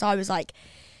guilty because I was like,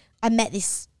 I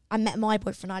met my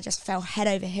boyfriend, I just fell head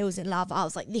over heels in love. I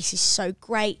was like, this is so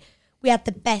great. We had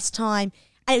the best time.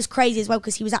 And it was crazy as well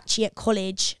because he was actually at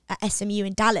college at SMU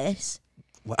in Dallas.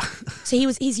 Wow. So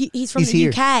he's from the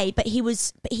UK, but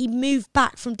he moved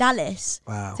back from Dallas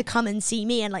to come and see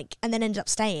me and then ended up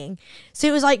staying. So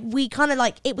it was like we kind of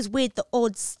it was weird. The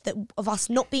odds of us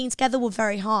not being together were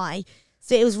very high.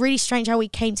 So it was really strange how we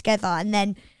came together. And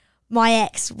then my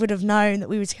ex would have known that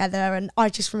we were together, and I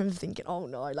just remember thinking, oh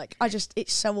no,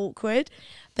 it's so awkward.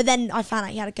 But then I found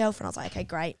out he had a girlfriend. I was like, okay,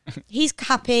 great. He's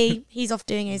happy. He's off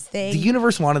doing his thing. The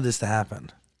universe wanted this to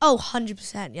happen. Oh,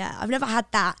 100%. Yeah, I've never had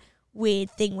that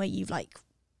weird thing where you've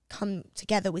come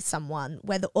together with someone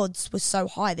where the odds were so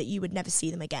high that you would never see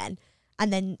them again,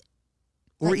 and then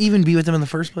or even be with them in the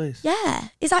first place. Yeah,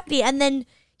 exactly. And then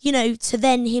to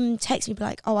then him text me be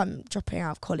like, oh, I'm dropping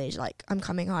out of college, I'm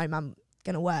coming home, I'm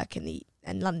gonna work in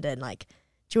London, do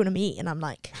you want to meet? And I'm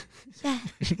like, yeah.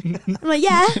 I'm like,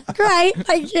 yeah, great,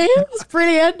 thank you, it's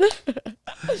brilliant.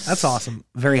 That's awesome.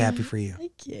 Very happy for you.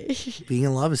 Thank you. Being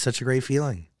in love is such a great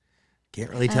feeling.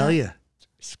 Can't really tell you.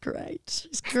 It's great.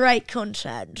 It's great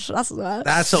content. That's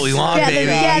what we want, baby.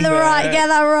 Get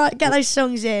that right. Get those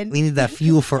songs in. We need that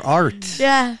fuel for art.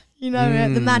 Yeah,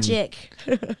 the magic.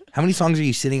 How many songs are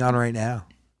you sitting on right now?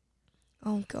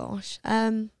 Oh gosh.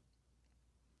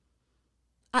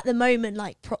 At the moment,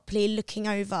 properly looking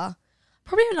over,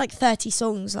 probably 30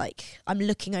 songs. I'm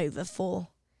looking over for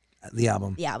the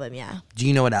album. The album, yeah. Do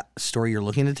you know what story you're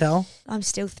looking to tell? I'm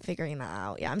still figuring that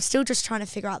out. Yeah, I'm still just trying to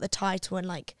figure out the title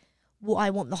and what I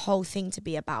want the whole thing to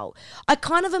be about. I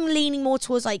kind of am leaning more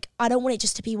towards I don't want it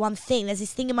just to be one thing. There's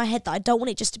this thing in my head that I don't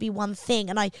want it just to be one thing,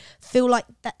 and I feel like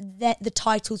that the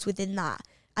titles within that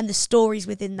and the stories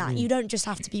within that, you don't just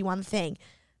have to be one thing.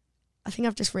 I think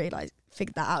I've just figured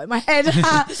that out in my head.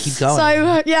 Keep going.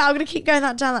 So yeah, I'm gonna keep going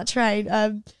down that train.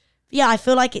 Yeah, I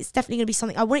feel like it's definitely gonna be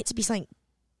something. I want it to be something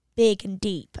big and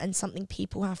deep and something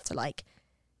people have to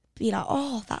be like,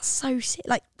 oh, that's so sick.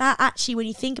 That actually, when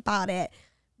you think about it,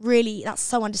 really, that's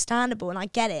so understandable, and I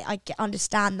get it.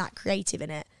 Understand that creative in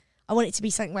it. I want it to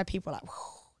be something where people are like,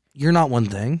 whew. You're not one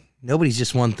thing. Nobody's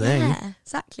just one thing. Yeah,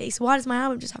 exactly. So why does my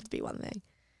album just have to be one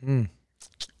thing?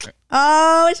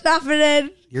 Oh, it's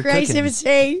happening. You're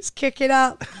creativity. It's cooking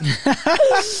up.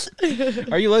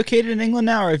 Are you located in England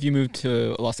now, or have you moved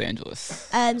to Los Angeles?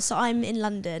 So I'm in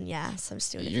London, yeah. So I'm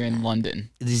still living You're in there. London.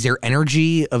 Is there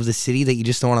energy of the city that you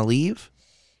just don't want to leave?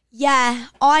 Yeah,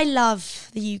 I love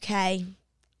the UK.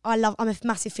 I'm a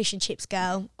massive fish and chips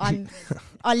girl.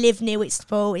 I live near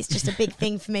Whitstable. It's just a big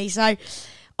thing for me. So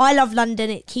I love London.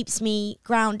 It keeps me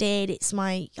grounded. It's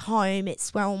my home.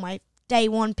 It's where all my day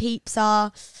one peeps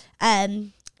are.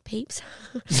 Peeps?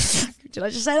 Did I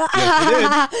just say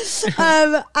that? Yes, you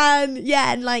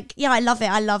did. I love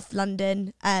it. I love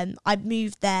London. I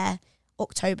moved there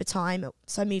October time.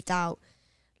 So I moved out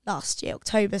last year,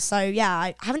 October. So yeah,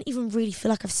 I haven't even really feel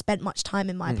like I've spent much time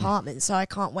in my apartment, so I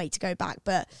can't wait to go back.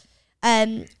 But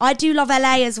I do love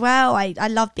LA as well. I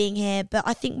love being here, but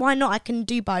I think why not? I can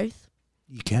do both.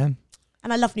 You can.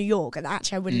 And I love New York, and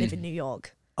actually I would live in New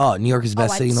York. Oh, New York is the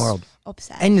best city in the world.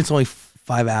 Obsessed. And it's only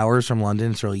 5 hours from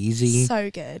London. It's really easy.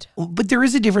 So good. But there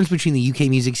is a difference between the UK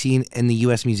music scene and the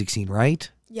US music scene, right?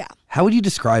 Yeah. How would you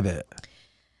describe it?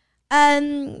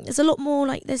 There's a lot more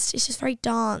it's just very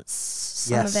dance,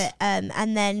 some of it.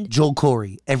 And then Joel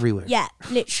Corey everywhere. Yeah,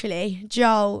 literally.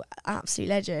 Joel, absolute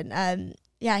legend.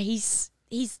 Yeah, he's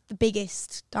the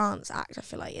biggest dance act, I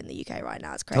feel like, in the UK right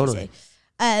now. It's crazy. Totally.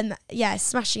 Yeah,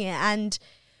 smashing it.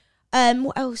 And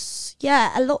what else?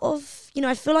 Yeah, a lot of,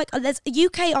 I feel like there's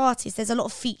UK artists, there's a lot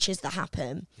of features that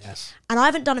happen. Yes. And I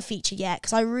haven't done a feature yet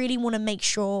because I really want to make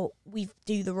sure we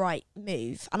do the right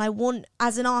move. And I want,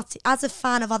 as a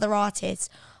fan of other artists,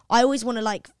 I always want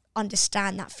to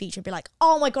understand that feature and be like,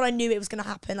 oh my God, I knew it was going to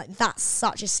happen. That's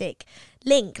such a sick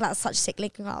link. That's such a sick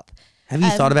linking up. Have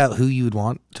you thought about who you would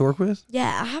want to work with?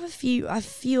 Yeah, I have a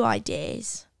few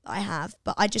ideas. that I have,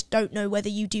 but I just don't know whether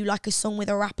you do like a song with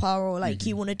a rapper or like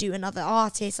you want to do another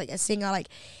artist, like a singer. Like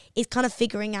it's kind of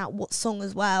figuring out what song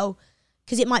as well,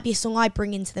 because it might be a song I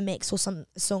bring into the mix or some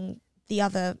song the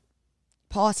other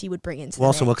party would bring into the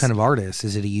Also, mix. what kind of artist?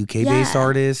 Is it a UK-based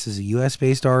artist? Is it a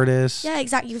US-based artist? Yeah,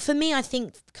 exactly. For me, I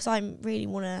think because I really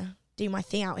want to do my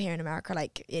thing out here in America,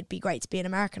 like it'd be great to be an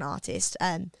American artist.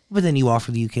 But then you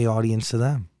offer the UK audience to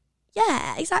them.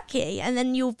 Yeah, exactly. And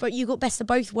then you got best of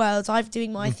both worlds. I'm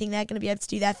doing my thing; they're going to be able to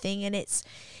do their thing, and it's,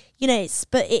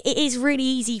 but it is really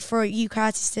easy for a UK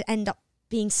artist to end up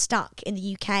being stuck in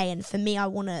the UK. And for me,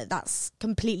 that's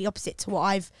completely opposite to what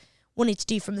I've wanted to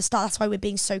do from the start. That's why we're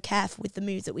being so careful with the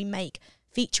moves that we make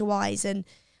feature wise, and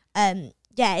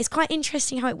it's quite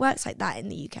interesting how it works like that in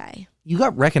the UK. You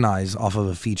got recognized off of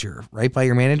a feature, right, by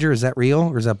your manager? Is that real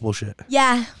or is that bullshit?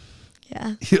 Yeah.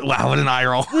 Wow, what an eye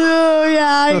roll. Oh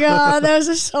yeah, there was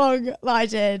a song that I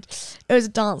did. It was a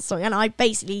dance song, and I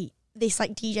basically, this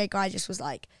like DJ guy just was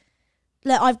like,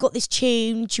 look, I've got this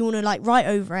tune, do you want to like write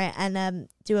over it and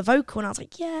do a vocal? And I was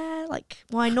like, yeah, like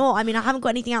why not? I mean, I haven't got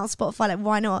anything out on Spotify, like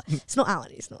why not? It's not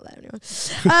out, it's not there anymore.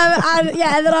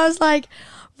 And then I was like,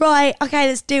 right, okay,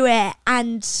 let's do it.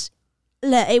 And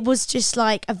look, it was just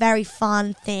like a very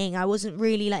fun thing. I wasn't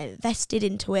really like invested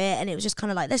into it, and it was just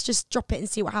kind of like, let's just drop it and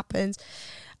see what happens.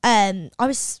 I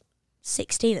was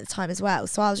 16 at the time as well,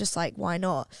 so I was just like, why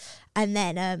not? And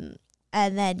then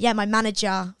my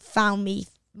manager found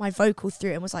my vocal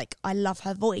through it and was like, I love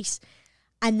her voice.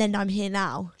 And then I'm here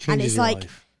now. And it's like,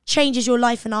 changes your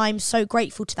life. And I'm so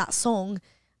grateful to that song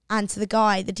and to the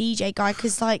DJ guy,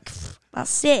 because like, that's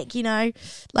sick,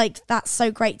 like that's so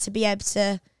great to be able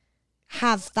to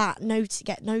have that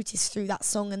get noticed through that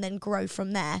song and then grow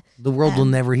from there. The world will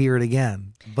never hear it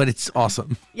again, but it's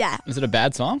awesome. Yeah. Is it a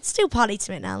bad song? Still party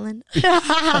to it now then.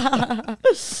 Yeah,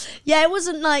 it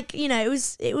wasn't like,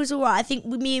 it was all right. I think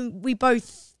we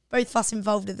both of us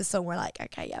involved in the song were like,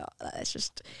 okay, yeah, let's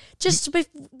just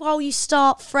while you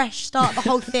start the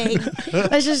whole thing.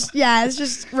 let's just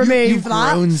remove You've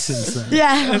that. grown since then.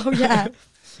 Yeah, oh yeah.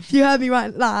 If you heard me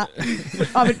write that,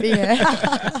 I would be here.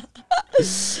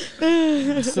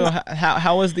 So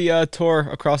how was the tour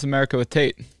across America with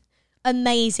Tate?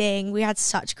 Amazing. We had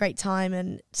such a great time,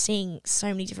 and seeing so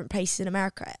many different places in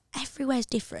America. Everywhere's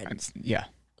different.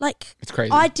 Like, it's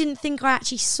crazy. I didn't think I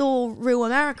actually saw real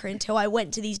America until I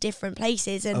went to these different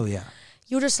places. And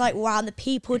you're just like, wow, and the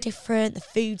people are different, the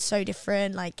food's so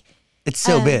different. Like, it's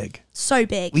so big. So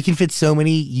big. We can fit so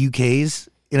many UKs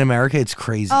in America. It's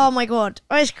crazy. Oh my God.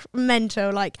 It's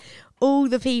mental. Like, all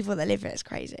the people that live here, it's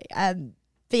crazy.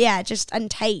 But yeah, and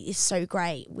Tate is so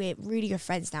great. We're really good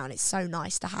friends now, and it's so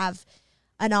nice to have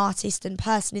an artist and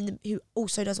person who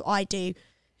also does what I do,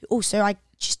 who also I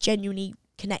just genuinely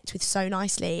connect with so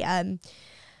nicely. So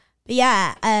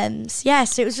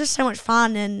it was just so much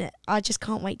fun, and I just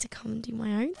can't wait to come and do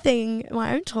my own thing,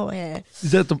 my own tour here.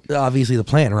 Is that obviously the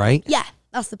plan, right? Yeah,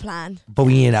 that's the plan. But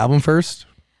we need an album first?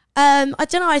 I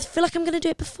don't know. I feel like I'm going to do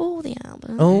it before the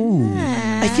album. Oh.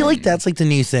 Yeah. I feel like that's like the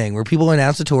new thing where people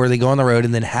announce a tour, they go on the road,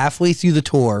 and then halfway through the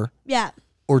tour,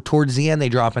 or towards the end, they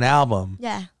drop an album.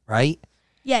 Yeah. Right?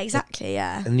 Yeah, exactly,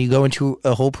 yeah. And you go into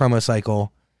a whole promo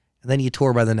cycle, and then you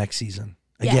tour by the next season.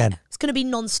 Again. Yeah. It's going to be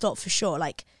non-stop for sure.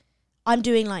 Like, I'm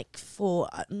doing like four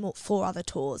other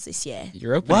tours this year.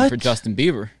 You're opening for Justin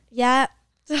Bieber. Yeah.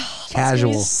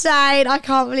 Casual. That's insane. I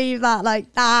can't believe that.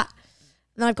 Like that.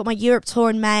 And then I've got my Europe tour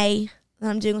in May. And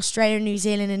I'm doing Australia and New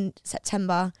Zealand in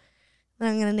September. And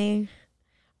I'm going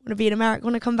to be in America.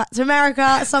 Want to come back to America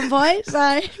at some point.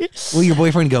 So. Will your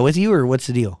boyfriend go with you, or what's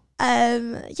the deal?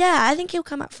 Yeah, I think he'll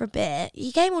come back for a bit.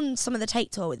 He came on some of the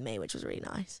Tate tour with me, which was really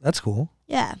nice. That's cool.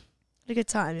 Yeah, had a good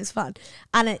time. It was fun,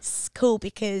 and it's cool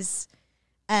because,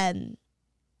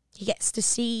 he gets to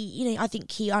see. I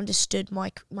think he understood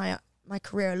my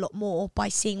career a lot more by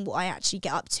seeing what I actually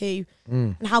get up to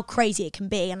and how crazy it can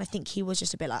be. And I think he was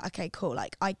just a bit like, okay, cool.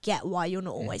 Like, I get why you're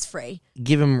not always free.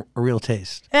 Give him a real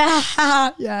taste.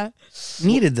 Yeah.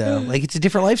 Needed though. Like, it's a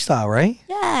different lifestyle, right?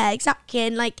 Yeah, exactly.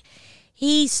 And like,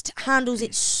 he handles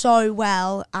it so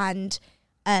well. And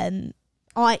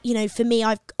for me,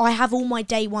 I have all my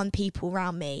day one people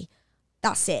around me.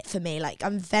 That's it for me. Like,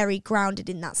 I'm very grounded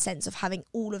in that sense of having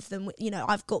all of them.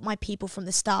 I've got my people from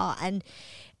the start, and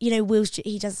Will's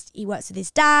he works with his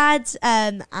dad,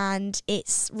 and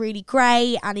it's really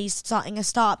great. And he's starting a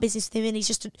startup business with him, and he's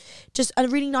just a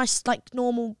really nice, like,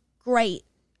 normal, great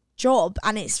job.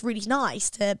 And it's really nice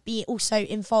to be also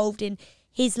involved in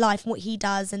his life and what he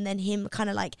does, and then him kind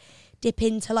of like dip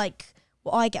into like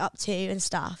what I get up to and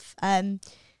stuff. But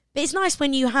it's nice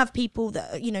when you have people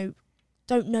that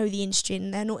don't know the industry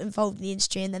and they're not involved in the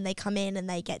industry, and then they come in and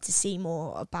they get to see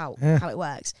more about how it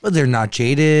works. But they're not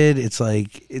jaded. It's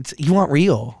like, you want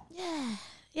real.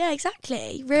 Yeah,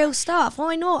 exactly. Real stuff.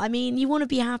 Why not? I mean, you want to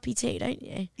be happy too, don't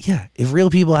you? Yeah. If real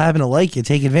people happen to like it,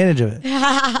 take advantage of it.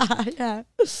 Yeah.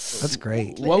 That's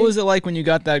great. What was it like when you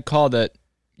got that call that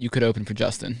you could open for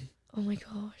Justin? Oh my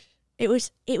gosh. It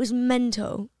was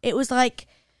mental. It was like,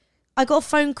 I got a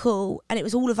phone call and it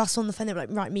was all of us on the phone. They were like,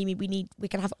 right, Mimi, we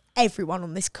can have everyone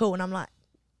on this call. And I'm like,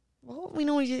 what? We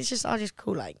normally do, I'll just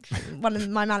call like one of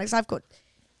my managers. I've got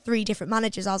 3 different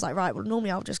managers. I was like, right, well,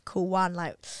 normally I'll just call one.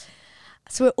 Like,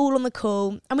 so we're all on the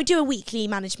call and we do a weekly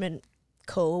management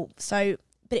call. So,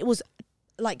 but it was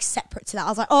like separate to that. I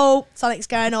was like, oh, something's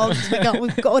going on.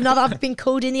 We've got another, I've been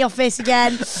called in the office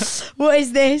again. What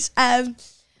is this?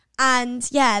 And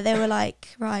yeah, they were like,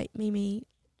 right, Mimi,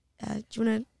 do you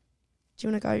want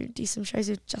to go do some shows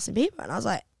with Justin Bieber? And I was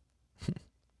like,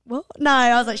 what? No,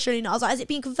 I was like, surely not. I was like, has it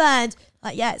been confirmed?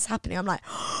 Like, yeah, it's happening. I'm like,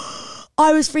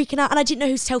 I was freaking out and I didn't know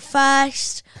who to tell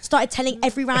first. Started telling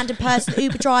every random person,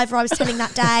 Uber driver I was telling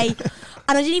that day.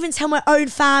 And I didn't even tell my own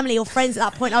family or friends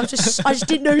at that point. I just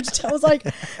didn't know who to tell. I was like,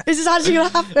 this is actually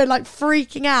going to happen, like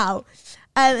freaking out.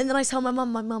 And then I told my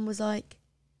mum. My mum was like,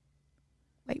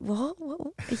 wait, what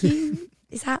are you,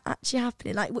 is that actually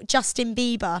happening? Like, what, Justin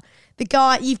Bieber, the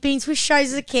guy, you've been to his shows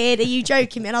as a kid, are you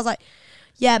joking me? And I was like,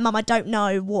 yeah, Mum, I don't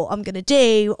know what I'm going to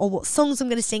do or what songs I'm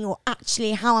going to sing or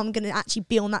actually how I'm going to actually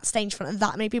be on that stage in front of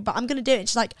that many people, but I'm going to do it. And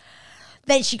she's like,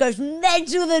 then she goes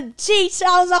mental, the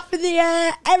details up in the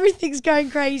air, everything's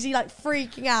going crazy, like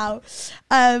freaking out.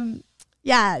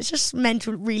 Yeah, it's just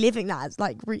mental reliving that. It's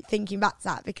like thinking back to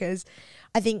that because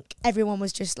I think everyone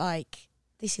was just like,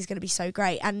 this is going to be so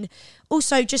great. And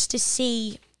also just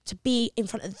to be in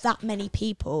front of that many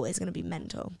people is going to be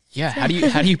mental. Yeah, how do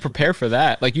you prepare for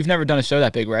that? Like, you've never done a show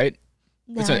that big, right?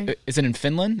 No. Is it in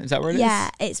Finland? Is that where it is?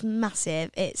 Yeah, it's massive.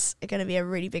 It's going to be a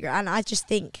really big, and I just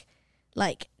think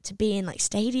like to be in like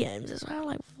stadiums as well.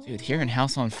 Like, dude, hearing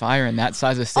House on Fire in that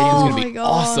size of stadium is going to be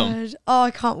awesome. Oh,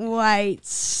 I can't wait.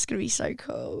 It's going to be so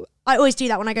cool. I always do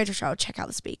that when I go to a show. I'll check out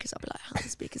the speakers. I'll be like, how's the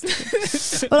speakers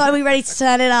looking? Well, are we ready to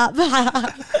turn it up?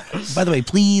 By the way,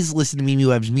 please listen to Mimi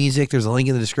Webb's music. There's a link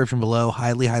in the description below.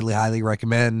 Highly, highly, highly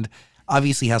recommend.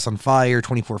 Obviously, House on Fire,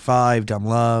 24/5, Dumb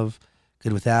Love,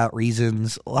 Good Without,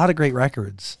 Reasons. A lot of great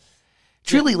records.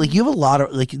 Truly, like, you have a lot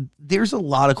of, like, there's a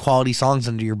lot of quality songs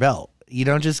under your belt. You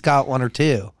don't just got 1 or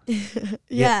 2.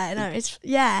 Yeah, no, it's,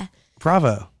 yeah.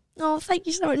 Bravo. Oh, thank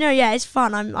you so much. No, yeah, it's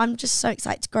fun. I'm just so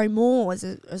excited to grow more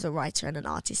as a writer and an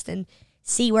artist and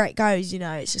see where it goes, you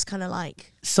know. It's just kind of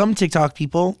like, some TikTok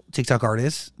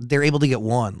artists, they're able to get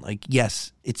one. Like,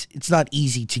 yes, it's not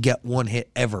easy to get one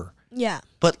hit ever. yeah.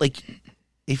 But like,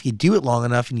 if you do it long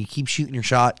enough and you keep shooting your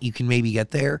shot, you can maybe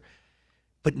get there.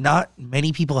 But not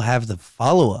many people have the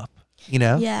follow-up, you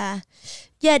know? Yeah.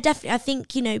 Yeah, definitely.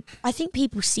 I think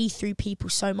people see through people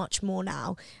so much more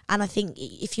now. And I think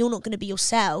if you're not going to be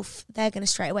yourself, they're going to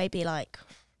straight away be like,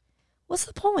 what's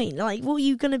the point? Like, what are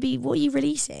you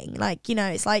releasing? Like, you know,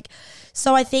 it's like,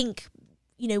 so I think,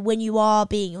 you know, when you are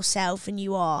being yourself and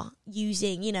you are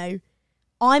using, you know,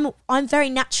 I'm very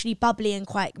naturally bubbly and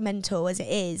quite mental as it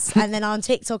is. And then on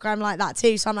TikTok, I'm like that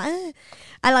too. So I'm like, eh.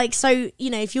 And like, so, you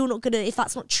know, if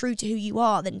that's not true to who you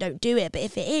are, then don't do it. But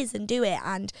if it is, then do it.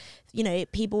 And, you know,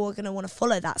 people are going to want to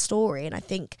follow that story. And I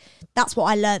think that's what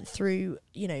I learned through,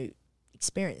 you know,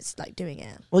 experience, like doing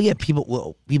it. Well, yeah,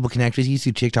 people connect with you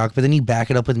through TikTok, but then you back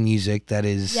it up with music that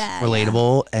is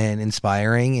relatable and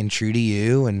inspiring and true to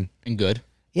you. And good.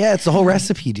 Yeah, it's the whole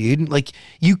recipe, dude. Like,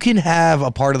 you can have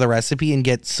a part of the recipe and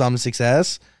get some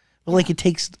success, but like, it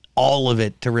takes all of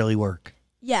it to really work.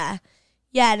 Yeah.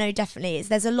 Yeah, no, definitely.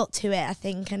 There's a lot to it, I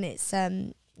think, and it's,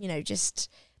 you know,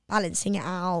 just balancing it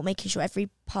out, making sure every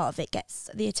part of it gets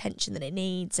the attention that it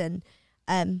needs, and,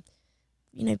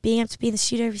 you know, being able to be in the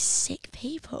studio with sick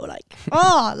people, like,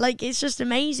 like, it's just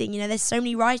amazing. You know, there's so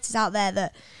many writers out there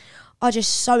that are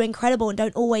just so incredible and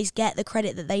don't always get the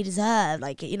credit that they deserve.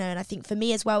 Like, you know, and I think for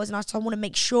me as well as an artist, I want to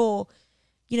make sure,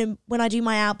 you know, when I do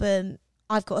my album,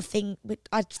 I've got a thing,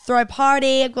 I throw a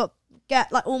party,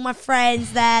 get like all my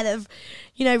friends there that have,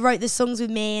 you know, wrote the songs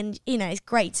with me, and, you know, it's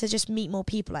great to just meet more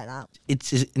people like that.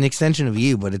 It's an extension of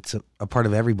you, but it's a part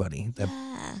of everybody that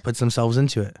puts themselves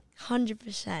into it.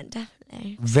 100%,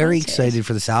 definitely. Very excited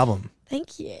for this album.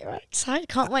 Thank you. I'm excited.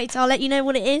 Can't wait. I'll let you know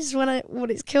what it is when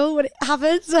it's cool, when it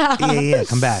happens. Yeah.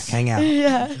 Come back, hang out.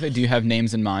 Yeah. Do you have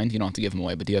names in mind? You don't have to give them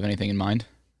away, but do you have anything in mind?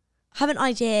 I have an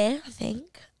idea, I think.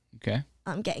 Okay.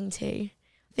 I'm getting to.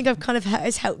 I think I've kind of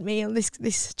has helped me on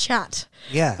this chat.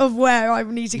 Yeah. Of where I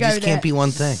need to go. It just can't be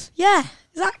one thing. Yeah,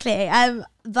 exactly.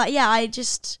 But yeah,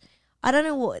 I don't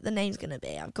know what the name's going to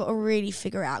be. I've got to really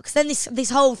figure it out. Because then this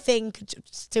whole thing could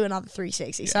just do another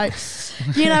 360. So,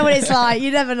 you know what it's like. You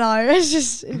never know. It's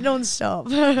just non-stop.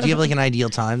 Do you have like an ideal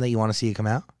time that you want to see it come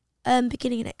out?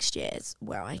 Beginning of next year is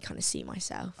where I kind of see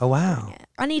myself. Oh, wow. Yeah.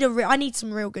 I need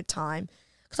some real good time.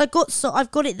 Because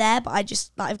I've got it there, but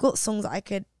I've got songs that I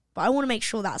could... But I want to make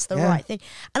sure that's the right thing.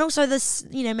 And also this,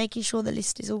 making sure the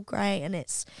list is all great and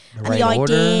it's the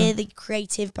idea, the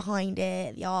creative behind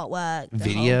it, the artwork,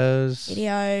 videos,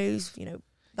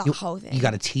 that whole thing. You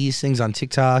got to tease things on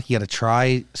TikTok. You got to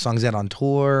try songs out on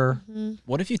tour. Mm-hmm.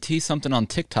 What if you tease something on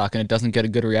TikTok and it doesn't get a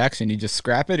good reaction? You just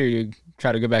scrap it or you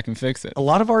try to go back and fix it? A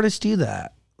lot of artists do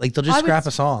that. Like they'll just scrap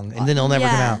a song and then it'll never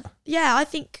come out. Yeah, I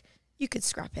think you could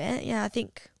scrap it. Yeah, I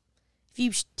think if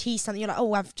you tease something, you're like,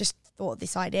 oh, I've just thought of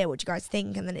this idea, what do you guys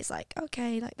think? And then it's like,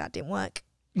 okay, like that didn't work.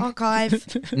 Archive.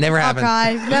 Never happened.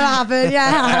 Archive. Never happened.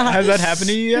 Yeah. Has that happened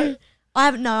to you yet? I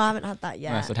haven't had that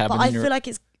yet. Nice, but I feel like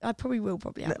I probably will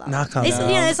have that. Knock on wood. wood.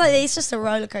 It's just a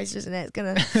roller coaster, isn't it?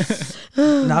 It's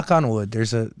gonna knock on wood.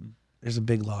 There's a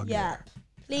big log. Yeah. There.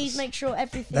 Please make sure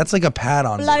everything that's like a pat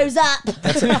on blows up.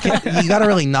 You gotta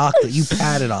really knock it. You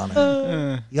pat it on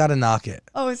it. You gotta knock it.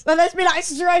 Oh, so let's be like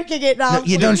stroking it now. No,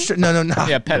 you don't. No, knock.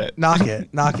 Yeah, pet it. Knock it.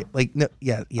 Like no.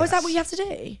 Yeah. Yes. Oh, is that what you have to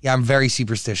do? Yeah, I'm very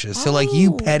superstitious. So like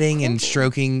you petting and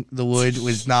stroking the wood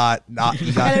was not. You got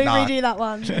Let me not. redo that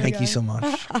one. Thank you so much.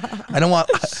 I don't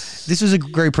want. This was a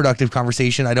very productive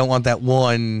conversation. I don't want that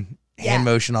one hand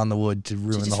motion on the wood to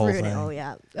ruin the whole thing. Oh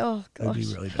yeah. Oh gosh. That'd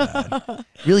be really bad.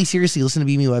 Really, seriously, listen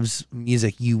to BB Webb's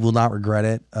music. You will not regret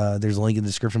it. There's a link in the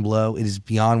description below. It is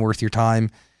beyond worth your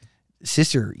time.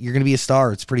 Sister, you're gonna be a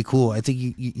star. It's pretty cool. I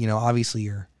think you know, obviously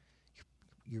you're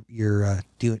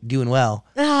doing well.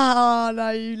 Oh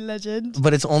no, you legend.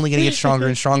 But it's only gonna get stronger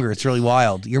and stronger. It's really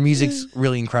wild. Your music's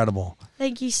really incredible.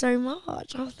 Thank you so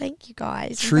much. Oh, thank you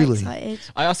guys. Truly. I'm excited.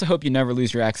 I also hope you never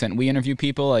lose your accent. We interview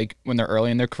people like when they're early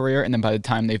in their career, and then by the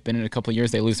time they've been in a couple of years,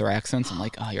 they lose their accents. I'm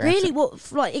like, oh, your really? accent.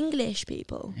 What? Like English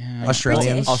people? Yeah,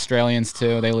 Australians? Australians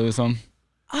too. They lose them.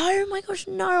 Oh my gosh,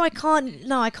 no, I can't.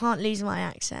 No, I can't lose my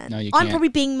accent. No, you I'm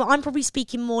can't. I'm probably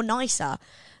speaking more nicer.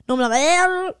 Normally,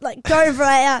 I'm like, yeah, like going for it,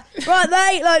 yeah. Right,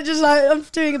 mate. Like, just like I'm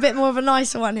doing a bit more of a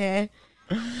nicer one here.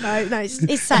 No, it's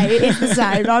same. It's the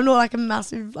same. I'm not like a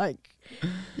massive like.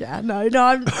 Yeah, no,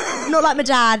 I'm not like my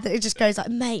dad that it just goes like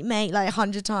mate, like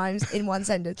 100 times in one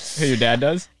sentence. Who your dad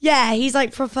does? Yeah, he's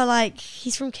like proper like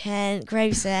he's from Kent,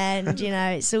 Gravesend.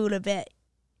 It's all a bit,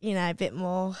 a bit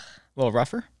more. A little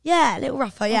rougher? Yeah, a little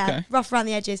rougher. Yeah, Okay. rough around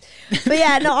the edges. But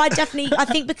yeah, no, I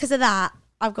think because of that,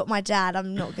 I've got my dad.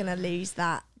 I'm not gonna lose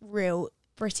that real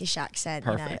British accent.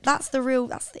 Perfect. That's the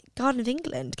Garden of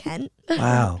England, Kent.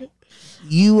 Wow.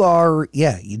 You are,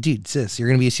 dude, sis, you're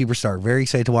going to be a superstar. Very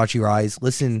excited to watch you rise.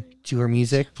 Listen to her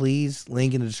music, please.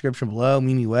 Link in the description below.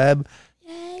 Mimi Webb.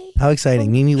 Yay. How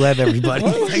exciting. Mimi Webb, everybody.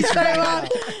 Thanks so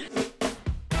much.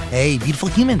 Hey, beautiful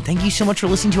human. Thank you so much for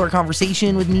listening to our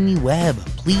conversation with Mimi Webb.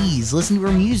 Please listen to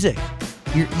her music.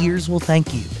 Your ears will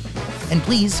thank you. And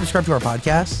please subscribe to our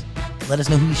podcast. Let us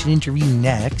know who you should interview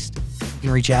next. You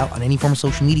can reach out on any form of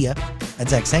social media at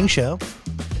Zach Sang Show.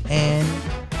 And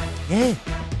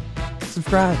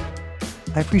subscribe.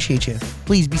 I appreciate you.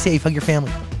 Please be safe, hug your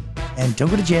family, and don't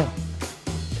go to jail.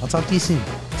 I'll talk to you soon.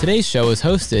 Today's show is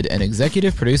hosted and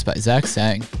executive produced by Zach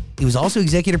Sang. It was also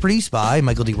executive produced by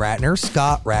Michael D. Ratner,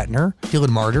 Scott Ratner, Dylan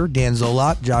Martyr, Dan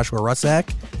Zolot, Joshua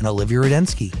Rusak, and Olivia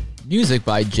Rudensky. Music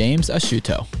by James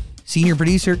Ashuto. Senior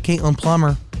producer, Caitlin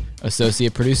Plummer.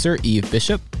 Associate producer, Eve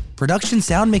Bishop. Production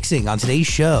sound mixing on today's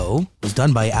show was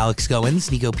done by Alex Goins,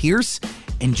 Nico Pierce,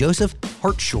 and Joseph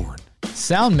Hartshorn.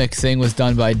 Sound mixing was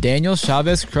done by Daniel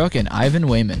Chavez Crook and Ivan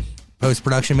Wayman.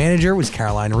 Post-production manager was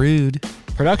Caroline Rude.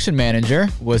 Production manager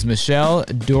was Michelle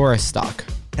Doristock.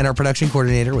 And our production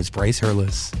coordinator was Bryce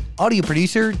Hurlis. Audio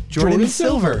producer, Jordan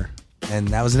Silver. And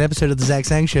that was an episode of The Zach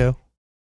Sang Show.